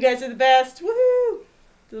Weston, you guys are the best. Woohoo!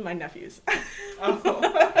 Those are my nephews. All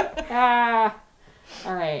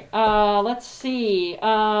right. Let's see.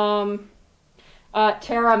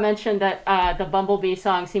 Tara mentioned that the Bumblebee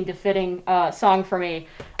song seemed a fitting song for me,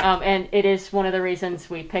 and it is one of the reasons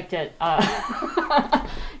we picked it.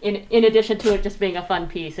 In addition to it just being a fun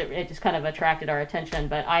piece, it just kind of attracted our attention.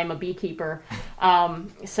 But I'm a beekeeper,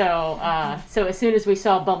 so as soon as we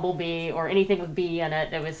saw Bumblebee or anything with bee in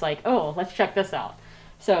it, it was like, oh, let's check this out.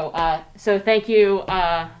 So thank you,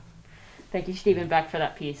 Stephen Beck, for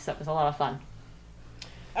that piece. That was a lot of fun.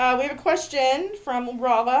 We have a question from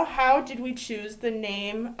Rava. How did we choose the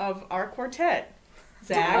name of our quartet?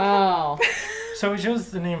 Zach? Oh. So we chose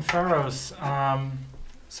the name Pharos.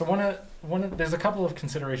 So there's a couple of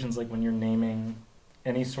considerations, like when you're naming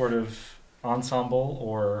any sort of ensemble,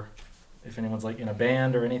 or if anyone's like in a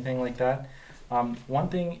band or anything like that. One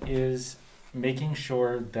thing is making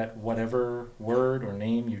sure that whatever word or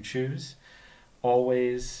name you choose,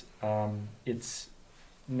 always it's,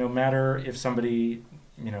 no matter if somebody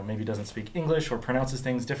maybe doesn't speak English or pronounces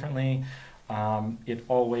things differently, it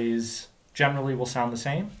always generally will sound the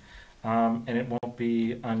same, and it won't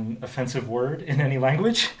be an offensive word in any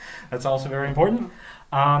language. That's also very important.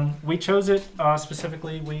 We chose it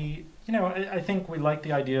specifically. I think we like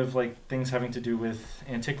the idea of like things having to do with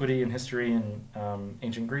antiquity and history and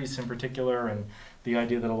ancient Greece in particular, and the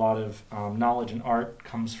idea that a lot of knowledge and art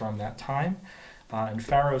comes from that time. And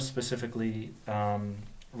Pharos specifically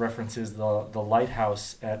references the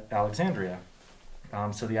lighthouse at Alexandria.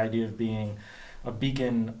 So the idea of being a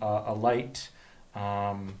beacon, a light,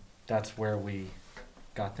 that's where we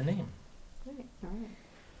got the name. Great.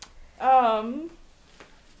 All right.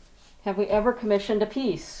 Have we ever commissioned a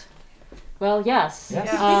piece? Well, yes.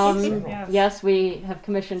 Yes. Yes, we have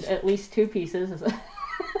commissioned at least 2 pieces.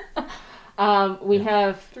 We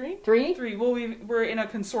have Three? Three. Well, we're in a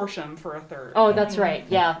consortium for a third. Oh, that's right.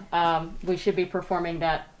 Yeah. We should be performing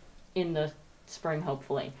that in the spring,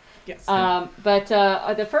 hopefully. Yes. But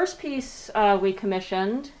the first piece we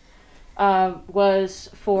commissioned was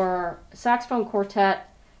for saxophone quartet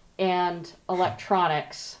and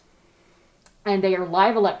electronics. And they are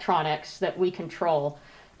live electronics that we control.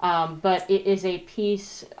 But it is a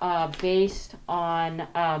piece based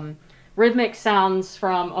on rhythmic sounds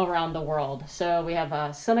from around the world. So we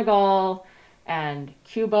have Senegal and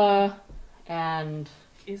Cuba and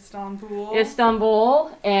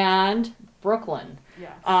Istanbul and Brooklyn.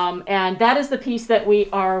 Yes. And that is the piece that we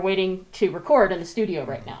are waiting to record in the studio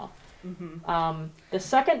right now. Mm-hmm. The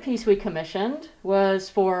second piece we commissioned was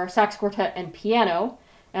for sax quartet and piano,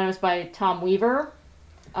 and it was by Tom Weaver.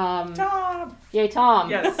 Tom! Yay, Tom.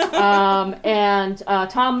 Yes. And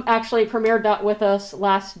Tom actually premiered that with us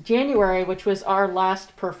last January, which was our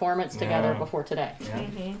last performance together before today. Yeah.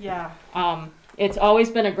 Mm-hmm. Yeah. It's always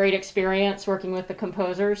been a great experience working with the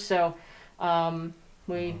composers, so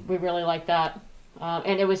we really like that.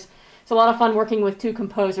 And it's a lot of fun working with 2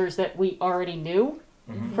 composers that we already knew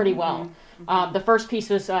pretty well. The first piece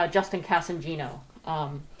was Justin Casangino,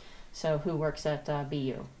 who works at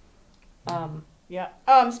BU. Yeah.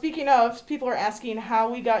 Speaking of, people are asking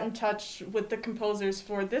how we got in touch with the composers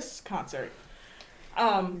for this concert.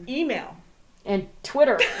 Email. And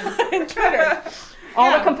Twitter. And Twitter.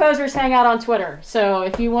 All the composers hang out on Twitter. So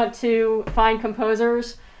if you want to find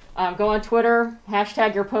composers, go on Twitter,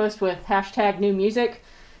 hashtag your post with hashtag new music,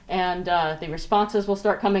 and the responses will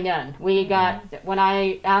start coming in. We got, when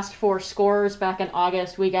I asked for scores back in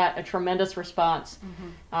August, we got a tremendous response.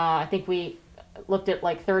 I think we looked at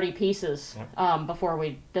like 30 pieces before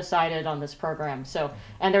we decided on this program. So,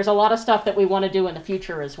 and there's a lot of stuff that we want to do in the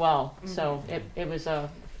future as well. So it was a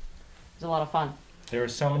lot of fun. There are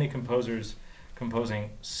so many composers composing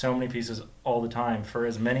so many pieces all the time. For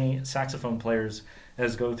as many saxophone players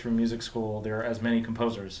as go through music school, there are as many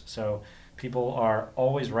composers. So people are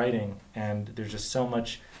always writing, and there's just so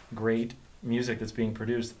much great music that's being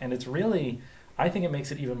produced. And it's really, I think it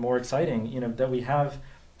makes it even more exciting, you know, that we have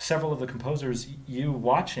several of the composers you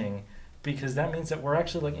watching, because that means that we're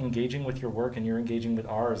actually like engaging with your work and you're engaging with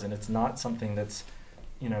ours, and it's not something that's,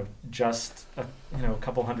 you know, just a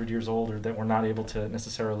couple hundred years old, or that we're not able to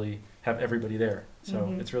necessarily have everybody there.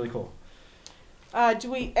 So it's really cool.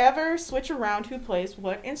 Do we ever switch around who plays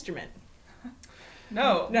what instrument?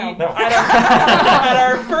 No. At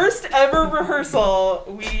our first ever rehearsal,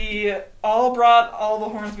 we all brought all the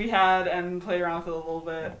horns we had and played around with it a little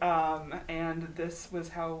bit. And this was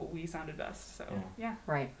how we sounded best. So yeah.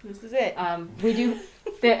 Right. This is it. We do.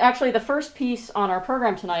 Actually, the first piece on our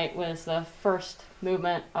program tonight was the first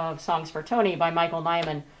movement of Songs for Tony by Michael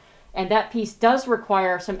Nyman. And that piece does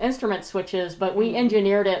require some instrument switches, but we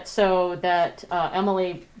engineered it so that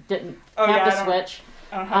Emily didn't have to switch.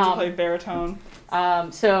 I don't have to play baritone.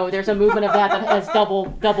 So there's a movement of that has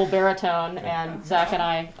double baritone, and Zach and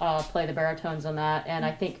I play the baritones on that. And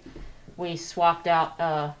I think we swapped out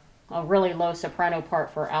a really low soprano part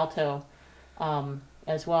for alto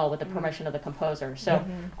as well, with the permission of the composer. So,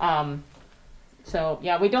 so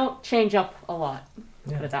yeah, we don't change up a lot.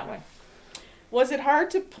 Put it that way. Was it hard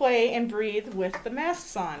to play and breathe with the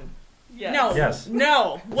masks on? Yes. No. Yes.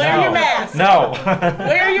 No. Wear your mask. No.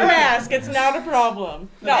 Wear your mask. It's not a problem.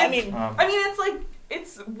 No, I mean, it's like,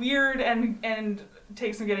 it's weird and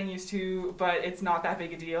takes some getting used to, but it's not that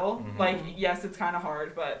big a deal. Like, yes, it's kind of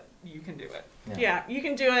hard, but you can do it. Yeah, you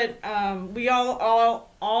can do it. We all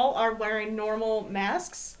are wearing normal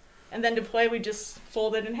masks, and then to play, we just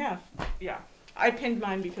fold it in half. Yeah. I pinned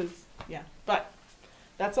mine because, but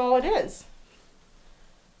that's all it is.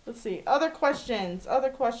 Let's see. Other questions.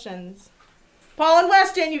 Paul and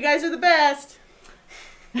Weston, you guys are the best.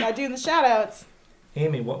 Gotta do the shout outs.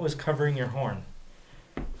 Amy, what was covering your horn?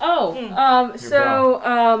 That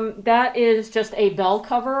is just a bell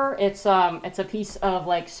cover. It's a piece of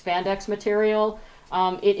like spandex material.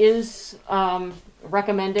 It is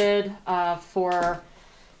recommended for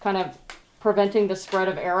kind of preventing the spread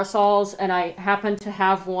of aerosols, and I happen to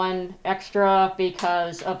have one extra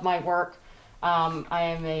because of my work. I'm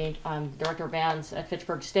director of bands at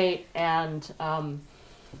Fitchburg State, and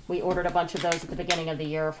we ordered a bunch of those at the beginning of the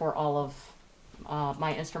year for all of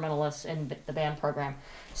my instrumentalists in the band program.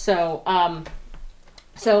 So,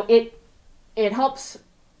 so it helps,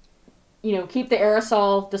 keep the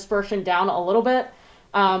aerosol dispersion down a little bit,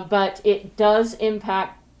 but it does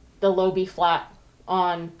impact the low B flat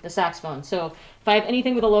on the saxophone. So if I have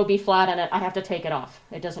anything with a low B flat in it, I have to take it off.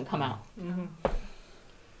 It doesn't come out.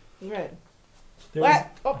 Good. Sorry. Go ahead.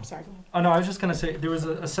 Oh no, I was just going to say there was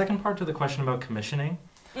a second part to the question about commissioning,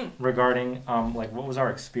 regarding like what was our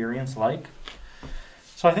experience like.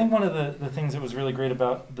 So I think one of the things that was really great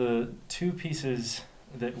about the two pieces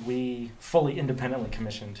that we fully independently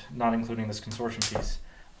commissioned, not including this consortium piece,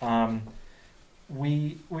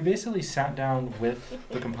 we basically sat down with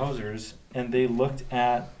the composers and they looked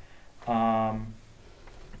at,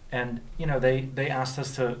 and they asked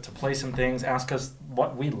us to play some things, ask us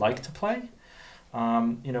what we like to play.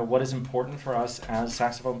 What is important for us as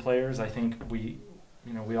saxophone players. I think we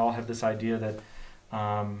all have this idea that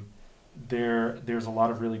there's a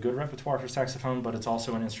lot of really good repertoire for saxophone, but it's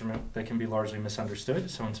also an instrument that can be largely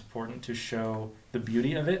misunderstood, so it's important to show the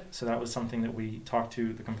beauty of it. So that was something that we talked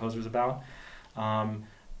to the composers about.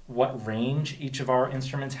 What range each of our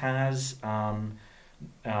instruments has,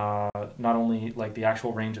 not only like the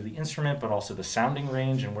actual range of the instrument, but also the sounding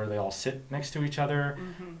range and where they all sit next to each other.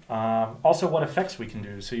 Also what effects we can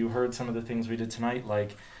do. So you heard some of the things we did tonight,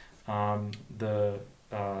 like the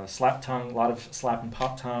slap tongue, a lot of slap and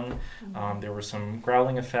pop tongue. There were some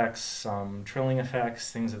growling effects, some trilling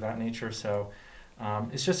effects, things of that nature. So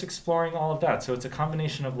it's just exploring all of that. So it's a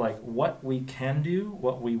combination of like what we can do,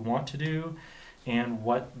 what we want to do, and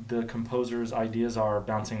what the composer's ideas are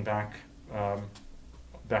bouncing back and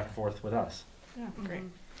forth with us. Yeah, great.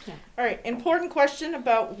 Yeah. All right, important question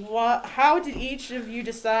about how did each of you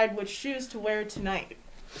decide which shoes to wear tonight?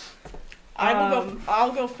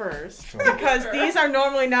 I'll go first because these are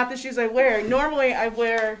normally not the shoes I wear. Normally I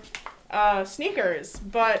wear sneakers,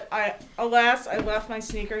 but alas, I left my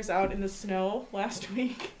sneakers out in the snow last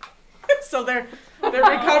week. So they're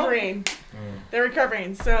recovering. They're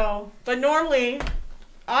recovering. So, but normally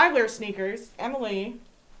I wear sneakers. Emily,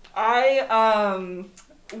 I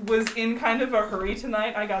was in kind of a hurry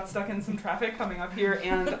tonight. I got stuck in some traffic coming up here,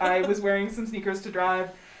 and I was wearing some sneakers to drive,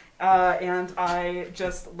 and I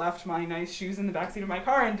just left my nice shoes in the backseat of my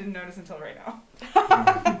car and didn't notice until right now.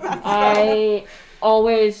 I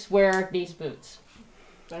always wear these boots.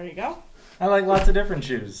 there you go. I like lots of different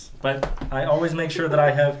shoes, but I always make sure that I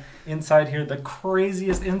have inside here the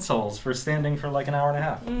craziest insoles for standing for like an hour and a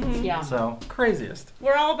half. Mm-hmm. Yeah. So, craziest.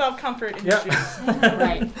 We're all about comfort in Yep. the shoes.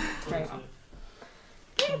 Right.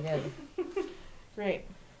 Good. Great.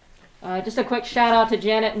 Just a quick shout out to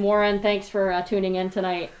Janet and Warren. Thanks for tuning in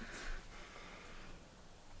tonight.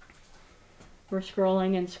 We're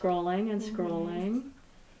scrolling and scrolling and scrolling.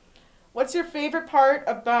 What's your favorite part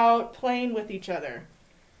about playing with each other?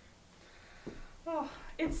 Oh,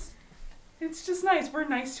 it's just nice. We're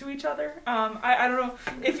nice to each other. I don't know.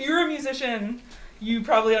 If you're a musician, you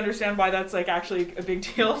probably understand why that's like actually a big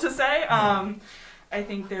deal to say. I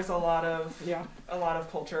think there's a lot of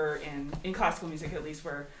culture in classical music, at least,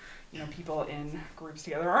 where people in groups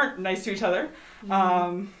together aren't nice to each other.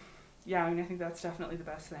 Yeah, I mean, I think that's definitely the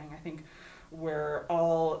best thing. I think we're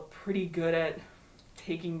all pretty good at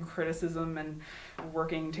taking criticism and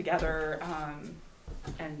working together,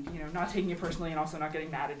 and not taking it personally, and also not getting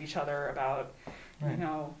mad at each other about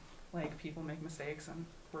like people make mistakes, and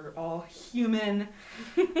we're all human.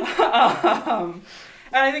 And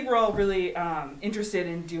I think we're all really interested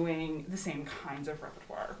in doing the same kinds of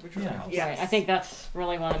repertoire, which really helps. Right. I think that's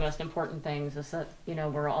really one of the most important things, is that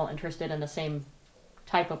we're all interested in the same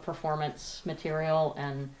type of performance material,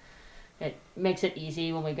 and it makes it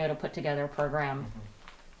easy when we go to put together a program.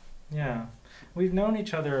 Yeah, we've known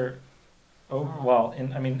each other.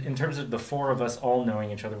 In terms of the four of us all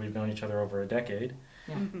knowing each other, we've known each other over a decade.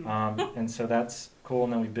 Yeah. And so that's cool.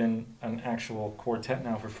 And then we've been an actual quartet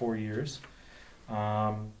now for 4 years.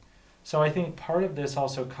 So I think part of this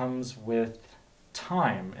also comes with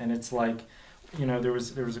time, and it's like, there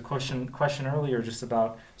was a question earlier just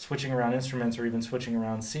about switching around instruments or even switching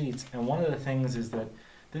around seats, and one of the things is that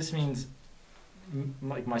this means,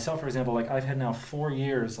 like myself, for example, like I've had now 4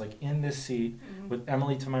 years like in this seat with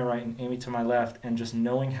Emily to my right and Amy to my left, and just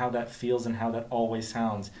knowing how that feels and how that always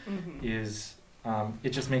sounds is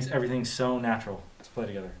it just makes everything so natural to play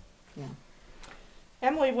together. Yeah.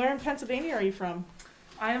 Emily, where in Pennsylvania are you from?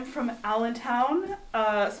 I am from Allentown.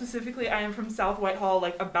 Specifically, I am from South Whitehall,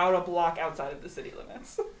 like about a block outside of the city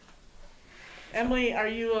limits. Emily, are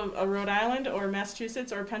you a Rhode Island or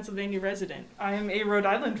Massachusetts or Pennsylvania resident? I am a Rhode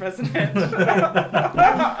Island resident.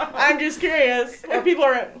 I'm just curious. People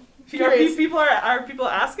are curious. Are people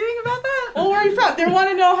asking about that? Well, where are you from? They want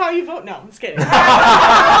to know how you vote. No, I'm just kidding. No,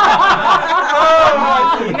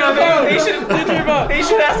 they should. Did you vote? They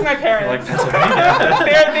should ask my parents. Like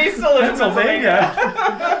Pennsylvania. they still live in Pennsylvania.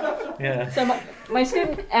 Yeah. So my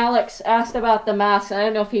student Alex asked about the masks. I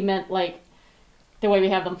don't know if he meant like the way we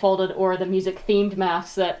have them folded or the music themed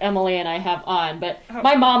masks that Emily and I have on, but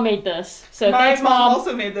my mom made this. So my thanks, mom Mom.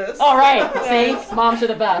 also made this. All right. See, moms are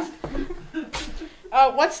the best.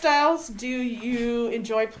 What styles do you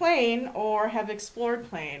enjoy playing or have explored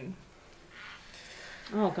playing?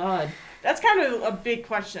 Oh God. That's kind of a big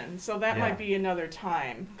question, so that Yeah. might be another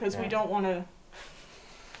time, because we don't want to...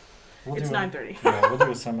 It's 9:30. Yeah, we'll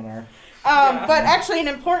do a seminar. But actually an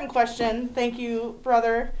important question, thank you,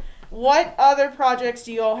 brother. What other projects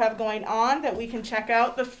do you all have going on that we can check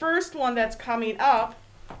out? The first one that's coming up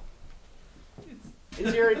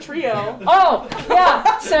is your trio.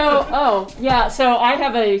 So I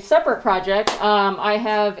have a separate project. I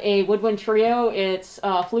have a woodwind trio. It's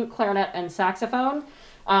flute, clarinet, and saxophone.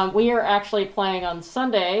 We are actually playing on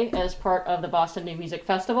Sunday as part of the Boston New Music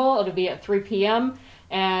Festival. It'll be at 3 p.m.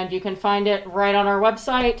 and you can find it right on our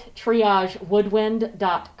website,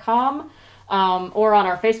 triagewoodwind.com, or on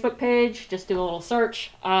our Facebook page. Just do a little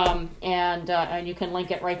search, and you can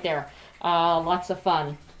link it right there. Lots of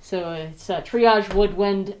fun. So it's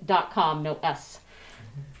triagewoodwind.com, no S.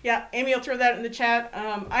 Yeah, Amy will throw that in the chat.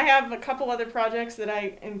 I have a couple other projects that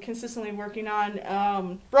I am consistently working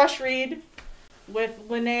on. Brush Read with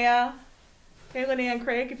Linnea. Hey, Linnea and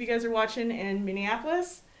Craig, if you guys are watching in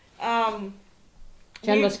Minneapolis.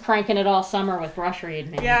 Jen was cranking it all summer with Brush Read,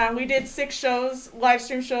 man. Yeah, we did 6 shows, live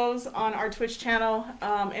stream shows on our Twitch channel,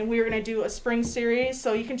 and we were going to do a spring series.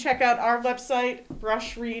 So you can check out our website,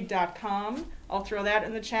 brushread.com. I'll throw that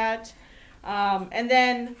in the chat. And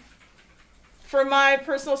then for my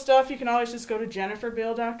personal stuff, you can always just go to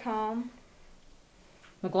jenniferbill.com.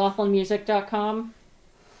 McLaughlinmusic.com.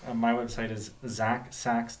 My website is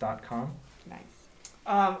zachsax.com. Nice.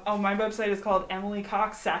 My website is called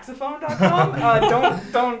emilycoxsaxophone.com.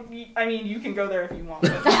 I mean, you can go there if you want.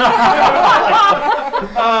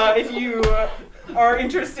 If you are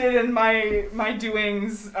interested in my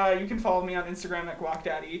doings, you can follow me on Instagram at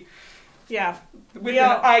guacdaddy. Yeah. With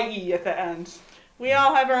an IE at the end. We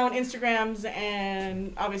all have our own Instagrams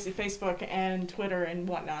and obviously Facebook and Twitter and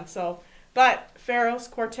whatnot. So, but Pharos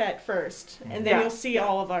Quartet first, and then you'll see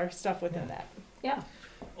all of our stuff within that. Yeah.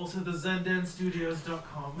 Also the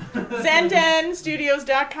zendenstudios.com.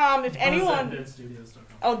 zendenstudios.com. If anyone.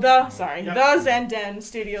 Zendenstudios.com.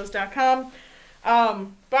 Zendenstudios.com.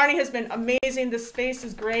 Barney has been amazing. The space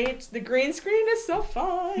is great. The green screen is so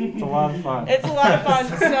fun. It's a lot of fun. It's a lot of fun.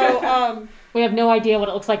 So, we have no idea what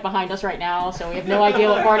it looks like behind us right now, so we have no idea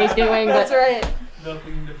what Barney's doing. That's right.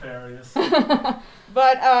 Nothing nefarious.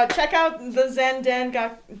 But check out the zenden.com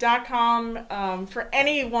for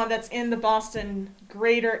anyone that's in the Boston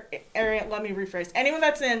greater area. Let me rephrase. Anyone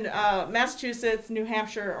that's in Massachusetts, New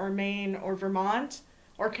Hampshire, or Maine, or Vermont,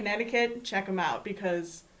 or Connecticut, check them out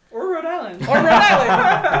because... Or Rhode Island. Or Rhode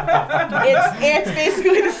Island. It's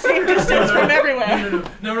basically the same distance from everywhere.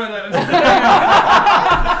 No, Rhode Island.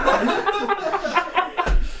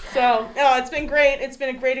 So, no, it's been great. It's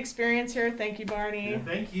been a great experience here. Thank you, Barney. Yeah,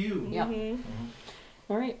 thank you. Yep.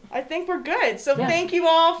 All right. I think we're good. So Yeah. thank you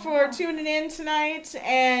all for tuning in tonight,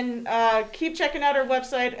 and keep checking out our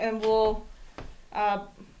website, and we'll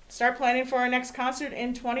start planning for our next concert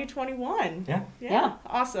in 2021. Yeah. Yeah.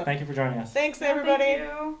 Awesome. Thank you for joining us. Thanks, everybody.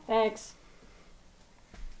 Thank you. Thanks.